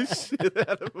kicked the shit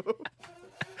out of him.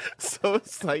 So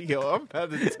it's like, yo, I'm about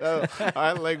to tell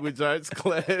our language arts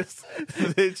class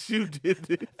that you did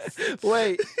this.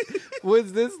 Wait,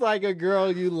 was this like a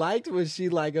girl you liked? Was she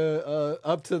like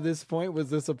up to this point? Was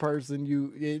this a person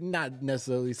you, not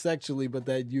necessarily sexually, but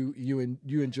that you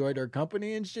enjoyed her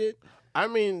company and shit? I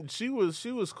mean, she was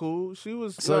cool. She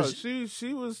was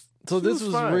she was. So this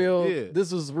was fine. real. Yeah.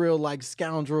 This was real like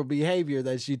scoundrel behavior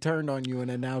that she turned on you and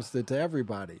announced it to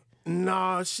everybody.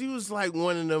 Nah, she was like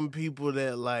one of them people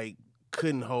that like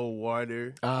couldn't hold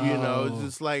water. Oh.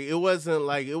 Just like it wasn't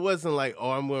like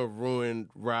oh, I'm gonna ruin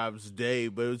Rob's day,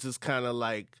 but it was just kind of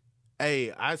like,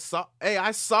 hey, I saw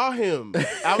him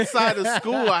outside of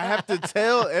school. I have to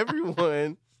tell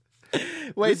everyone.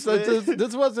 Wait, so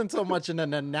this wasn't so much an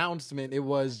announcement. It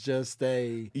was just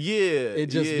It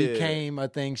just became a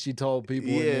thing she told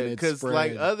people. Yeah, because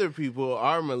like other people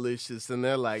are malicious, and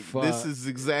they're like, Fuck. "This is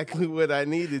exactly what I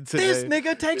needed today." This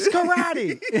nigga takes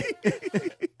karate.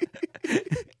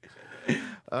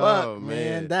 Oh Fuck,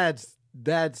 man, that's.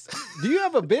 Do you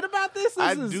have a bit about this?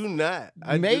 I do not.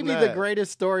 Maybe the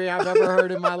greatest story I've ever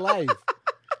heard in my life.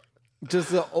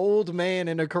 Just an old man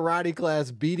in a karate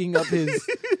class beating up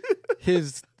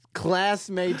his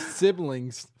classmates'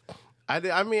 siblings.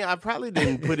 I mean, I probably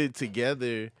didn't put it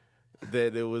together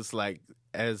that it was like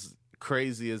as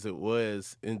crazy as it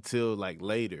was until like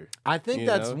later. I think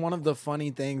that's one of the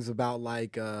funny things about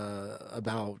like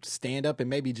about stand up and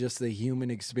maybe just the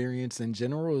human experience in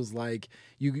general is like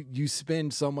you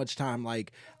spend so much time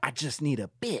like, I just need a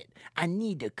bit. I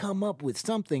need to come up with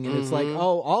something. And it's like,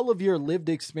 oh, all of your lived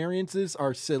experiences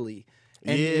are silly.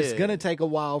 And it's going to take a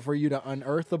while for you to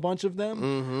unearth a bunch of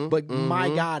them. But my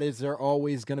God, is there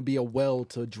always going to be a well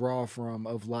to draw from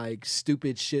of like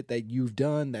stupid shit that you've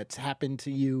done that's happened to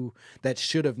you that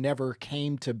should have never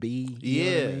came to be. You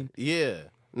know what I mean? Yeah.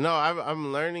 No,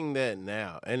 I'm learning that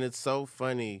now. And it's so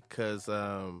funny because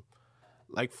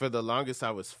like for the longest I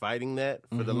was fighting that.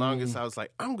 For the longest I was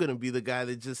like, I'm going to be the guy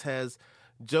that just has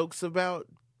jokes about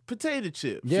potato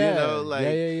chips,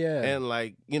 and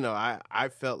like, I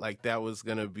felt like that was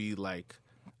gonna be like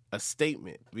a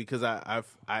statement because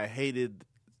I hated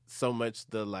so much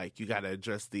the like you gotta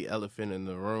address the elephant in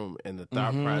the room and the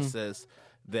thought process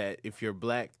that if you're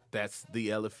black, that's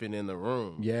the elephant in the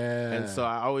room. And so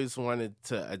I always wanted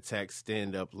to attack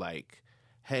stand up like,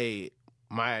 hey,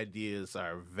 my ideas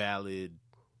are valid,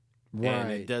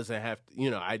 and it doesn't have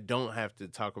to, I don't have to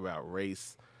talk about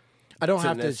race. I don't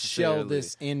have to shell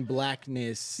this in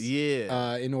blackness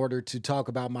in order to talk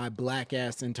about my black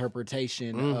ass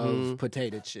interpretation of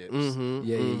potato chips.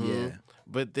 Yeah.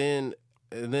 But then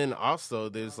And then also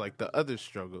there's like the other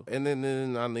struggle. And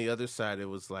then on the other side, it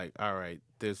was like, all right,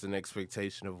 there's an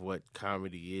expectation of what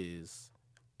comedy is.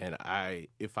 And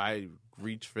if I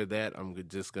reach for that, I'm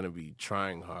just going to be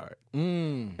trying hard.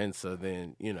 And so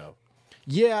then,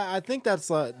 Yeah, I think that's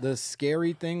the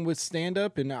scary thing with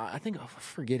stand-up. And I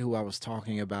forget who I was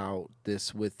talking about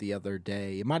this with the other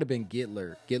day. It might have been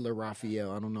Gittler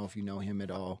Raphael. I don't know if you know him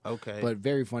at all. Okay. But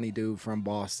very funny dude from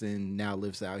Boston, now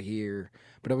lives out here.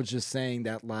 But I was just saying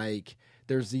that, like,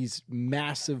 there's these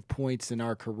massive points in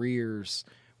our careers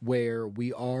where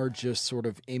we are just sort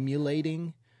of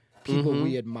emulating people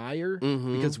we admire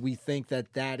because we think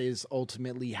that that is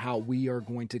ultimately how we are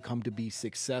going to come to be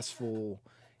successful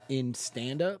in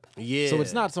stand-up. Yeah. So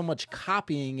it's not so much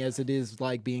copying as it is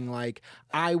like being like,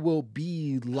 I will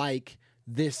be like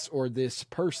this or this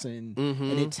person.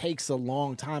 And it takes a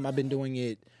long time. I've been doing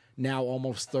it now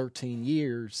almost 13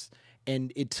 years.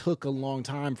 And it took a long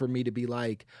time for me to be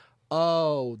like,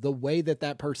 oh, the way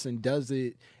that person does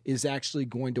it is actually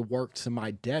going to work to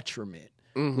my detriment.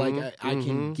 Like I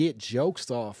can get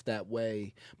jokes off that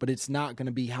way, but it's not going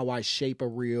to be how I shape a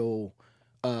real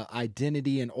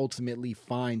identity and ultimately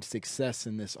find success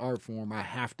in this art form. I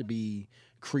have to be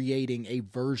creating a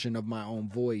version of my own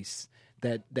voice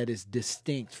that is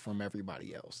distinct from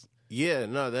everybody else. Yeah,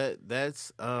 no,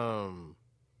 that's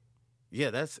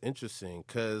interesting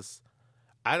because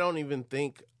I don't even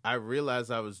think I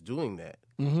realized I was doing that.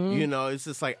 It's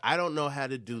just like, I don't know how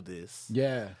to do this.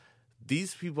 Yeah.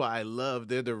 These people I love,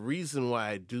 they're the reason why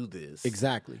I do this.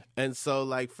 Exactly. And so,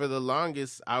 like, for the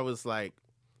longest, I was like,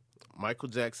 Michael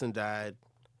Jackson died.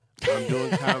 I'm doing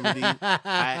comedy.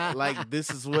 This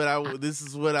is what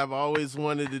I've always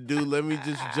wanted to do. Let me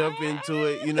just jump into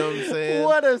it. You know what I'm saying?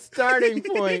 What a starting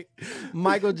point.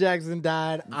 Michael Jackson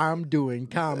died. I'm doing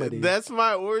comedy. That's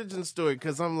my origin story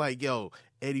because I'm like, yo,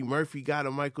 Eddie Murphy got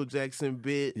a Michael Jackson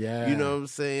bit. Yeah. You know what I'm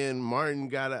saying? Martin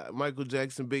got a Michael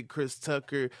Jackson bit. Chris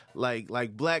Tucker. Like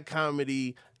black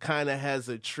comedy kind of has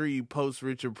a tree post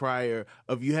Richard Pryor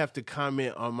of you have to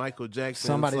comment on Michael Jackson.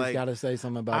 Somebody's got to say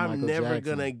something about Michael Jackson. I'm never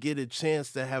going to get a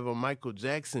chance to have a Michael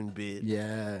Jackson bit.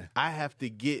 Yeah. I have to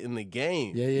get in the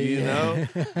game. Yeah. You know?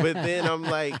 But then I'm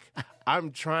like,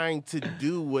 I'm trying to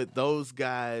do what those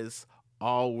guys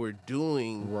all we're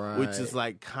doing, which is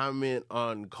like comment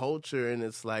on culture, and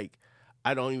it's like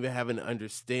I don't even have an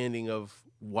understanding of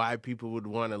why people would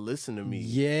want to listen to me.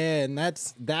 Yeah, and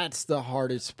that's the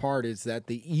hardest part is that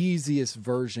the easiest,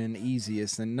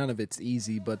 and none of it's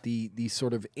easy, but the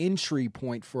sort of entry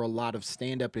point for a lot of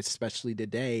stand-up, especially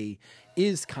today,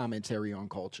 is commentary on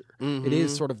culture. It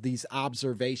is sort of these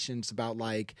observations about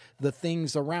like the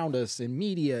things around us in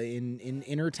media, in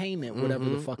entertainment, whatever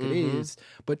the fuck it is.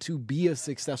 But to be a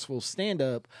successful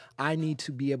stand-up, I need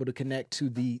to be able to connect to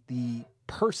the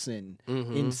person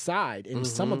inside, and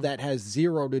some of that has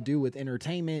zero to do with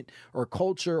entertainment or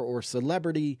culture or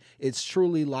celebrity. It's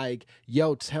truly like,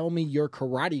 yo, tell me your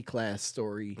karate class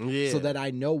story so that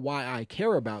I know why I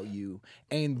care about you,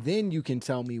 and then you can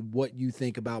tell me what you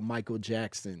think about Michael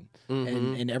Jackson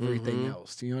and everything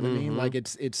else. You know what I mean? Like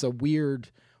it's a weird,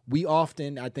 we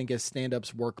often, I think as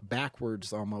stand-ups, work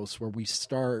backwards almost, where we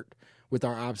start with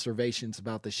our observations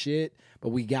about the shit, but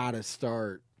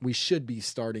we should be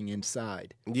starting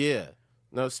inside. Yeah.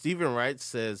 No, Stephen Wright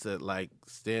says that, like,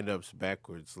 stand-up's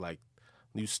backwards. Like,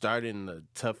 you start in the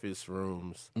toughest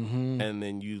rooms, and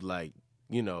then you, like,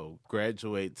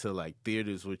 graduate to, like,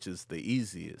 theaters, which is the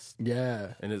easiest.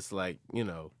 Yeah. And it's like,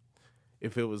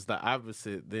 if it was the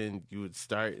opposite, then you would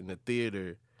start in the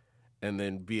theater and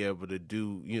then be able to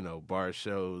do, bar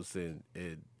shows and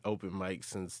open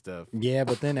mics and stuff. Yeah,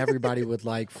 but then everybody would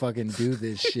like fucking do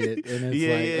this shit, and it's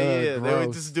yeah. Gross. They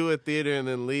would just do a theater and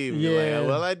then leave. Yeah, you're like,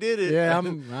 well, I did it. Yeah,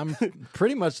 I'm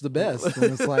pretty much the best.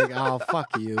 And it's like, oh,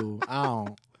 fuck you. I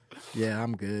don't. Yeah,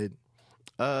 I'm good.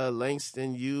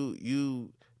 Langston,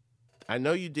 I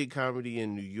know you did comedy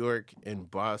in New York and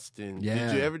Boston. Yeah.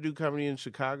 Did you ever do comedy in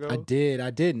Chicago? I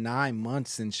did 9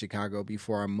 months in Chicago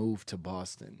before I moved to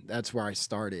Boston. That's where I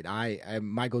started.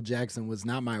 Michael Jackson was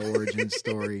not my origin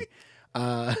story.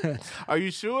 Are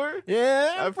you sure?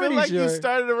 Yeah, I feel like sure. you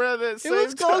started around that same time. It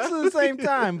was close to the same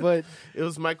time, but it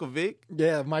was Michael Vick?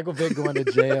 Yeah, Michael Vick going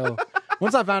to jail.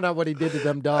 Once I found out what he did to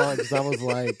them dogs, I was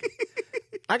like,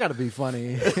 I got to be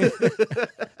funny.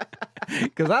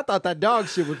 Because I thought that dog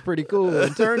shit was pretty cool.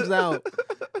 And turns out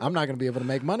I'm not going to be able to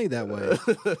make money that way.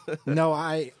 No,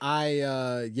 I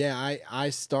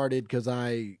started because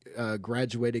I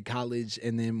graduated college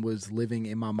and then was living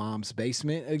in my mom's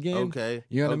basement again. Okay.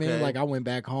 You know what I mean? Okay. Like I went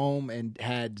back home and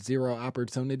had zero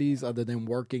opportunities other than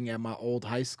working at my old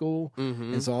high school.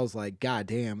 Mm-hmm. And so I was like, God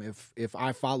damn, if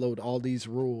I followed all these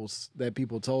rules that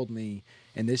people told me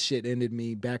and this shit ended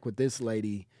me back with this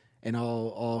lady and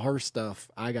all her stuff,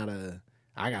 I gotta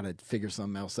figure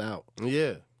something else out.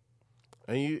 Yeah.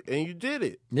 And you did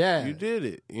it. Yeah. You did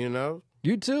it, you know?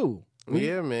 You too.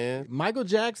 Yeah, man. Michael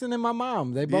Jackson and my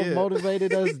mom, they both Yeah.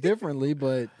 motivated us differently,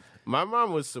 but My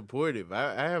mom was supportive.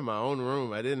 I had my own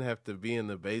room. I didn't have to be in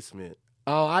the basement.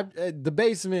 the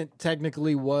basement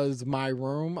technically was my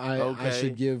room. I Okay.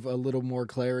 should give a little more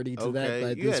clarity to that. Okay.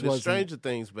 But You this had the wasn't Stranger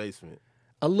Things basement.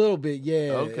 a little bit,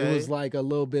 yeah. Okay. It was like a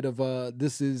little bit of a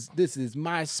this is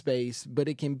my space, but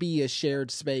it can be a shared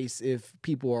space if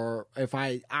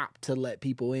I opt to let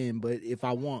people in. But if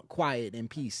I want quiet and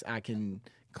peace, I can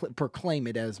proclaim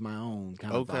it as my own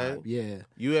kind of Okay. vibe. Yeah.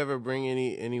 You ever bring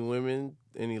any women,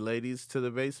 any ladies to the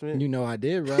basement? You know I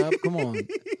did, Rob. Come on.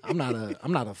 I'm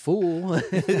not a fool.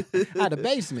 I had a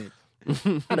basement.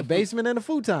 I had a basement and a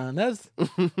futon. That's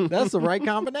the right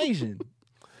combination.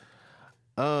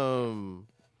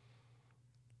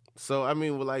 So I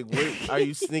mean, like, what, are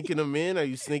you sneaking them in? Are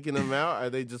you sneaking them out?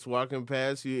 Are they just walking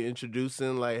past you,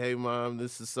 introducing, like, "Hey, mom,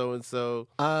 this is so and so"?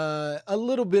 A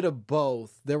little bit of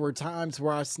both. There were times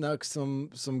where I snuck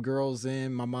some girls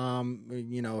in. My mom,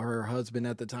 her husband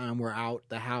at the time were out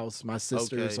the house. My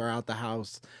sisters Okay. are out the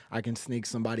house. I can sneak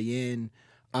somebody in.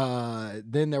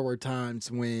 Then there were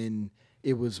times when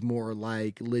it was more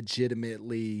like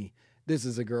legitimately, this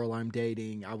is a girl I'm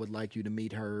dating. I would like you to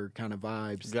meet her kind of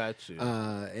vibes. Got you.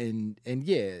 And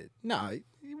yeah, no,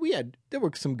 there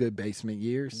were some good basement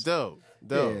years. Dope.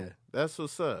 Yeah. That's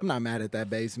what's up. I'm not mad at that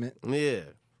basement. Yeah.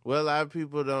 Well, a lot of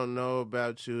people don't know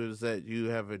about you is that you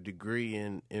have a degree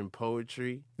in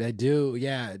poetry. They do,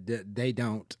 yeah. They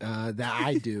don't. That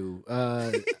I do.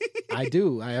 I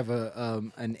do. I have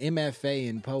an MFA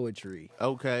in poetry.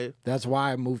 Okay. That's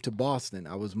why I moved to Boston.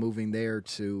 I was moving there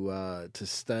to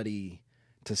study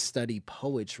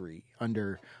poetry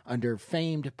under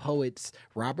famed poets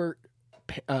Robert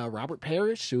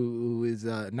Parrish, who is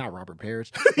not Robert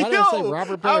Parrish. Why did I say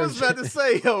Robert Parrish? I was about to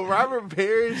say, Robert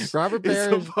Parrish. Robert is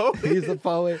Parrish. a poet. He's a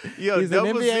poet. Yo, He's an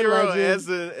NBA 00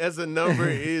 legend. as a number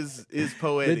is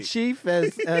poetic. The chief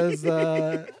as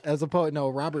a poet. No,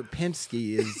 Robert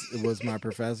Pinsky was my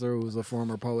professor, who was a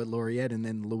former poet laureate, and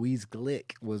then Louise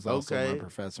Glick was also Okay. my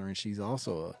professor, and she's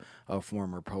also a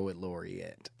former poet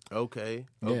laureate. Okay.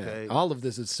 Yeah. Okay. All of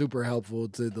this is super helpful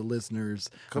to the listeners.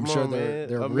 Come I'm sure on, man.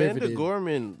 they're Amanda riveted.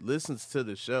 Gorman listens to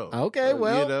the show. Okay,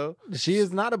 well, you know, she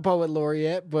is not a poet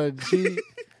laureate, but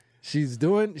she's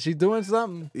doing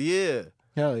something. yeah.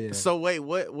 Hell yeah. So wait,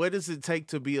 what does it take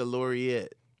to be a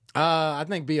laureate? I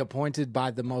think be appointed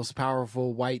by the most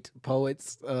powerful white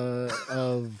poets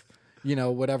of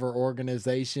whatever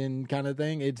organization kind of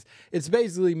thing. It's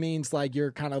basically means like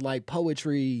you're kind of like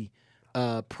poetry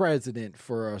president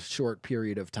for a short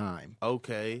period of time.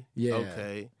 Okay. Yeah.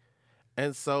 Okay.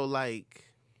 And so, like,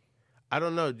 I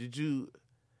don't know. Did you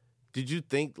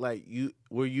think like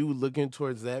were you looking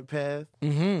towards that path?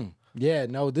 Mm-hmm. Yeah,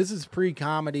 no, this is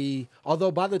pre-comedy.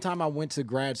 Although by the time I went to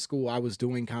grad school, I was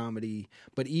doing comedy.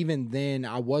 But even then,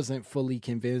 I wasn't fully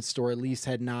convinced, or at least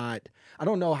had not. I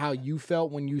don't know how you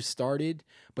felt when you started,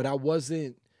 but I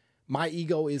wasn't. My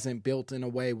ego isn't built in a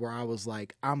way where I was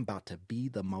like, I'm about to be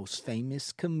the most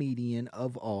famous comedian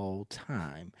of all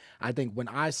time. I think when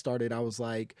I started, I was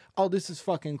like, oh, this is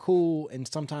fucking cool. And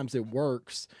sometimes it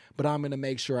works, but I'm going to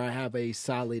make sure I have a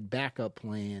solid backup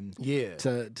plan Yeah.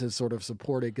 to sort of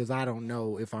support it, because I don't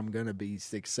know if I'm going to be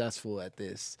successful at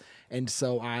this. And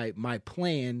so my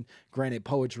plan, granted,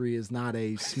 poetry is not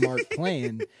a smart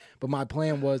plan, but my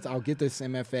plan was I'll get this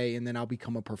MFA and then I'll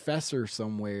become a professor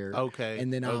somewhere. Okay.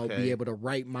 And then I'll Okay. be able to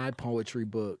write my poetry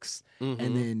books and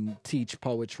then teach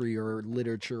poetry or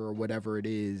literature or whatever it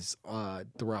is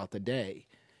throughout the day.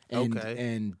 And, Okay.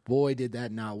 and boy, did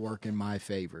that not work in my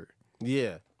favor.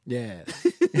 Yeah. Yeah.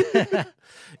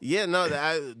 Yeah, no,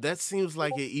 that seems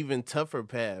like an even tougher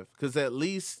path, because at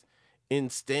least in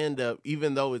stand-up,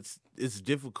 even though it's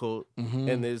difficult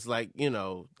and there's like,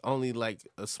 only like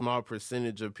a small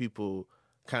percentage of people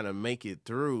kind of make it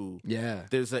through, Yeah.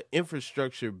 there's an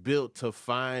infrastructure built to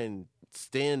find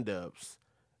stand-ups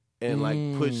and like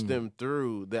push them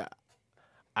through that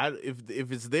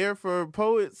if it's there for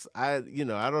poets, I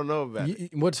don't know about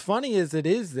it. What's funny is it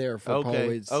is there for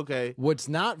poets. Okay. What's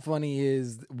not funny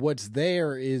is what's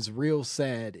there is real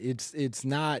sad. It's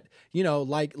not,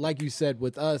 like you said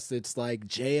with us, it's like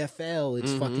JFL,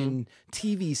 it's fucking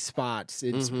TV spots,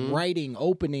 it's writing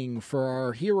opening for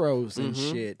our heroes and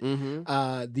shit.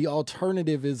 The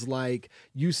alternative is like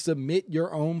you submit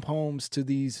your own poems to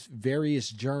these various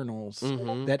journals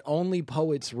that only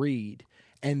poets read.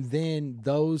 And then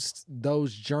those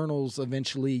journals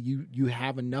eventually you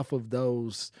have enough of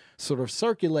those sort of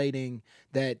circulating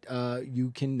that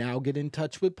you can now get in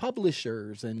touch with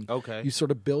publishers and you sort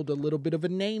of build a little bit of a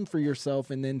name for yourself,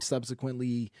 and then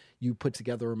subsequently you put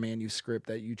together a manuscript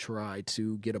that you try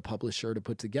to get a publisher to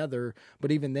put together.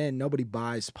 But even then, nobody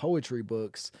buys poetry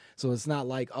books, so it's not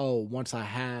like, oh, once I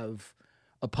have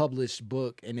a published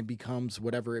book and it becomes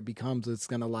whatever it becomes, it's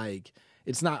gonna like.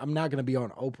 I'm not going to be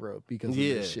on Oprah because of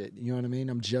this shit. You know what I mean?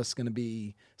 I'm just going to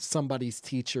be somebody's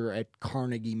teacher at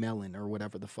Carnegie Mellon or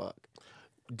whatever the fuck.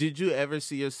 Did you ever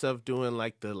see yourself doing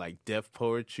like the Def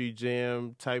Poetry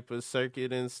Jam type of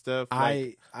circuit and stuff?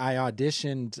 I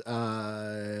auditioned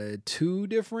 2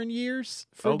 different years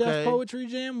for Def Poetry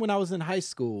Jam when I was in high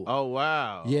school. Oh,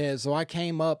 wow. Yeah, so I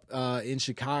came up in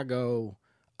Chicago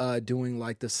doing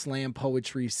like the slam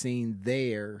poetry scene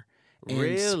there. And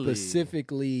really?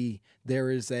 Specifically,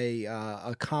 there is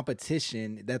a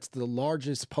competition that's the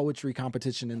largest poetry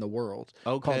competition in the world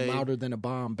called Louder Than a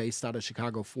Bomb, based out of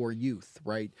Chicago for youth,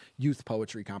 right? Youth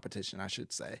poetry competition, I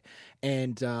should say.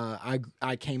 And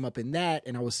I came up in that,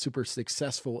 and I was super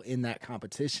successful in that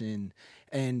competition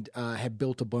and had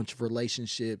built a bunch of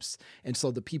relationships. And so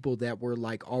the people that were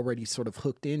like already sort of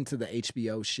hooked into the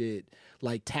HBO shit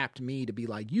like tapped me to be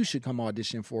like, you should come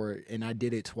audition for it. And I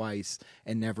did it twice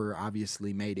and never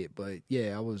obviously made it. But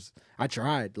yeah, I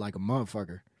tried like a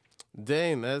motherfucker.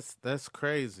 Dang, that's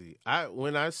crazy.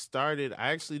 When I started,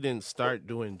 I actually didn't start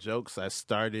doing jokes. I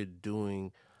started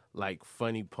doing like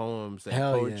funny poems at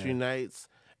poetry nights.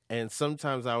 And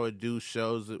sometimes I would do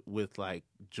shows with like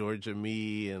Georgia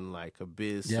Me and like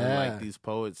Abyss and like these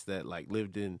poets that like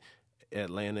lived in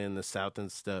Atlanta in the South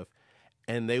and stuff.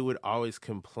 And they would always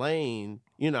complain,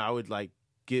 I would like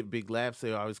get big laughs. They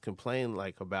would always complain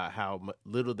like about how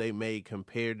little they made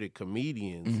compared to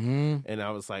comedians. And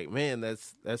I was like, man,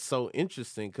 that's so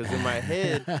interesting. Because in my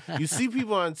head, you see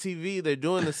people on TV, they're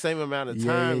doing the same amount of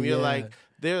time. You're like,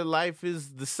 their life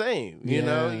is the same, you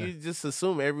know? You just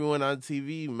assume everyone on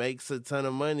TV makes a ton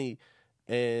of money.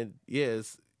 And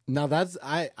yes. No,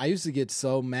 I used to get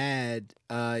so mad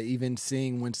even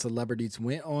seeing when celebrities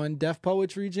went on Def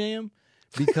Poetry Jam,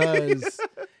 because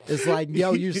it's like,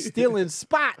 yo, you're stealing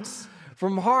spots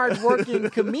from hardworking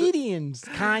comedians.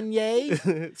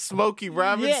 Kanye. Smokey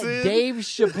Robinson. Yeah, Dave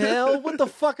Chappelle. What the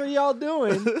fuck are y'all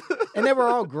doing? And they were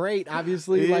all great,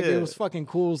 obviously. Like, it was fucking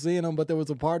cool seeing them, but there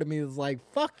was a part of me that was like,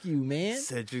 fuck you, man.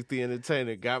 Cedric the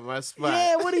Entertainer got my spot.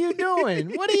 Yeah, what are you doing?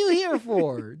 What are you here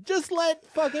for? Just let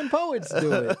fucking poets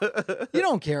do it. You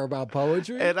don't care about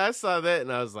poetry. And I saw that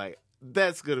and I was like,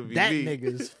 that's gonna be that me.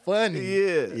 nigga's funny.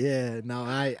 Yeah. No,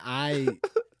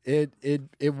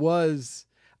 it was.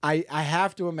 I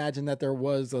have to imagine that there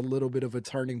was a little bit of a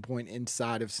turning point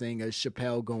inside of seeing a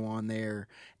Chappelle go on there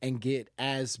and get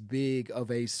as big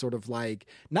of a sort of like,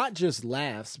 not just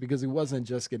laughs, because he wasn't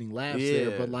just getting laughs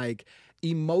there, but like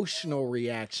emotional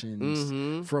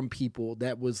reactions from people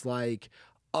that was like,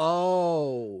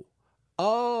 oh,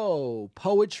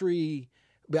 poetry.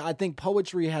 But I think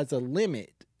poetry has a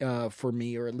limit for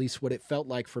me, or at least what it felt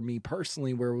like for me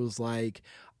personally, where it was like,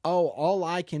 oh, all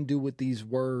I can do with these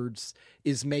words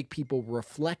is make people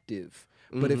reflective.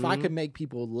 But if I could make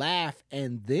people laugh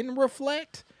and then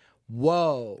reflect,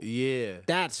 whoa. Yeah.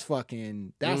 That's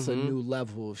a new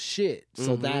level of shit.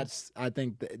 So I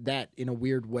think that in a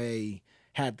weird way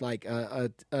had like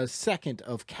a second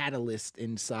of catalyst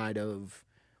inside of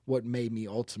what made me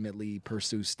ultimately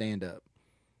pursue stand-up.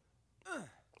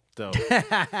 Dope.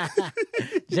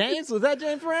 James, was that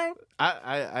James Brown?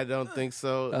 I don't think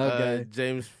so. Okay.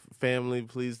 James family,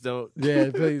 please don't.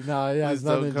 Yeah, please. No, it has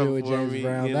nothing to do with James me,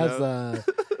 Brown.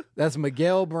 That's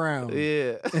Miguel Brown.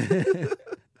 Yeah.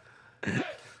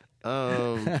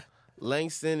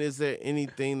 Langston, is there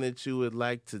anything that you would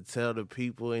like to tell the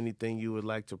people? Anything you would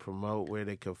like to promote, where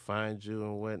they can find you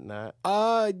and whatnot?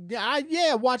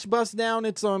 Watch Bust Down.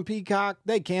 It's on Peacock.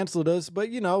 They canceled us, but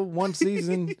one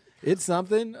season. It's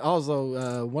something.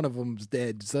 Also, one of them's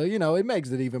dead, so it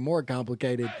makes it even more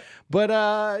complicated. But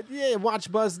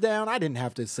watch Bust Down. I didn't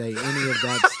have to say any of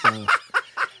that stuff.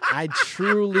 I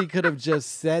truly could have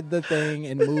just said the thing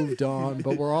and moved on,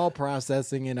 but we're all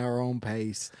processing in our own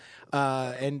pace.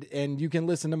 And you can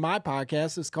listen to my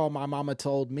podcast. It's called My Mama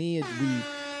Told Me.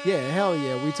 Hell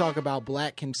yeah. We talk about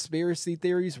black conspiracy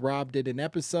theories. Rob did an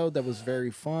episode that was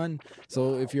very fun.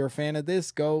 So if you're a fan of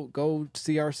this, go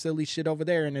see our silly shit over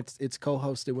there. And it's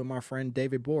co-hosted with my friend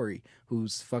David Borey,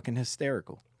 who's fucking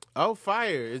hysterical. Oh,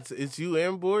 fire. It's you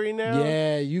and Bori now?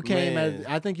 Yeah, you came as,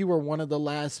 I think you were one of the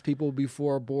last people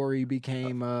before Bori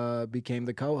became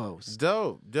the co-host.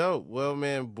 Dope. Well,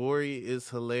 man, Bori is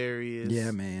hilarious.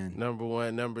 Yeah, man. Number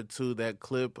one. Number two, that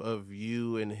clip of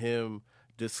you and him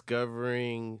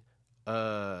discovering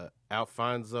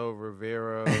Alfonso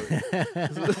Rivero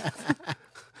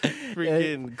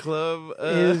freaking club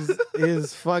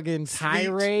his fucking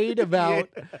tirade about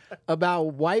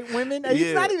white women.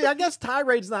 He's not even, I guess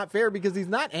tirade's not fair because he's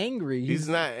not angry. He's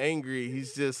not angry.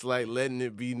 He's just like letting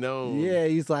it be known. Yeah,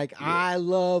 he's like, I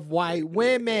love white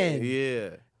women. Yeah.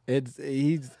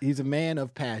 He's a man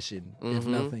of passion, if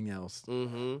nothing else.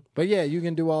 Mm-hmm. But yeah, you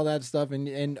can do all that stuff, and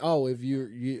if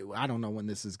you I don't know when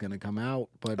this is gonna come out,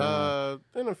 but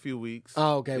in a few weeks.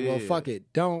 Oh, okay. Yeah. Well, fuck it.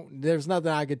 There's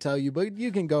nothing I could tell you, but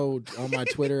you can go on my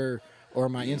Twitter or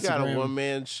my Instagram. Got a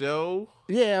one-man show.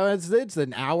 Yeah, it's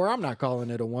an hour. I'm not calling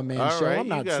it a one-man show. Right, I'm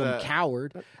not some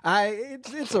coward.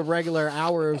 It's a regular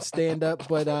hour of stand-up,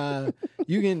 but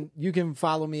you can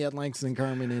follow me at Langston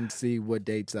Kerman and see what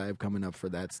dates I have coming up for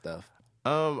that stuff.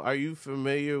 Are you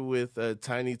familiar with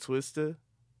Tiny Twista?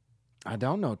 I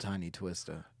don't know Tiny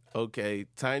Twista. Okay,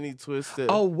 Tiny Twista.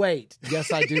 Oh, wait.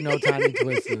 Yes, I do know Tiny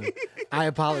Twista. I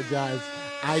apologize.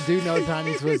 I do know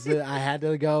Tiny Twista. I had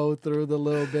to go through the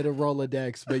little bit of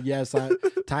Rolodex, but yes,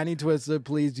 Tiny Twista,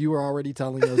 please, you were already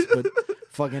telling us, but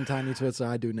fucking Tiny Twista,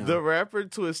 I do know. The rapper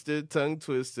Twista, Tongue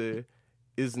Twister,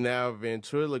 is now a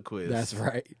ventriloquist. That's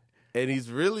right. And he's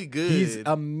really good. He's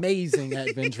amazing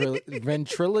at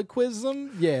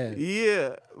ventriloquism. Yeah.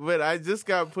 Yeah, but I just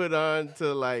got put on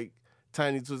to like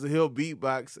Tiny Twista. He'll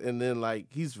beatbox and then like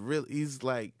he's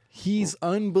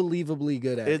unbelievably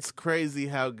good at it. It's crazy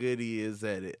how good he is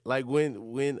at it. Like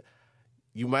when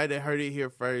you might have heard it here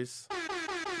first,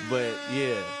 but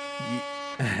yeah,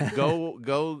 go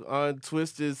on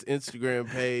Twista's Instagram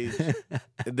page.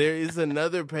 There is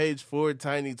another page for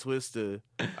Tiny Twista.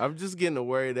 I'm just getting the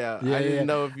word out. I didn't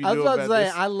know if you knew about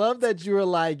this. I love that you were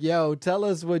like, yo, tell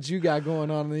us what you got going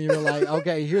on. And you were like,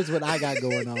 okay, here's what I got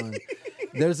going on.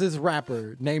 There's this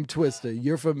rapper named Twista.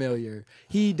 You're familiar.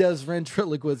 He does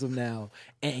ventriloquism now,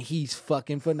 and he's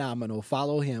fucking phenomenal.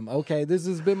 Follow him. Okay, this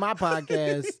has been my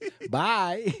podcast.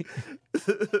 Bye.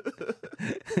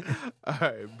 All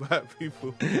right, bye,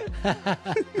 people.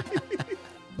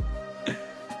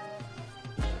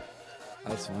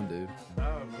 That's fun, dude.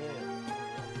 Oh,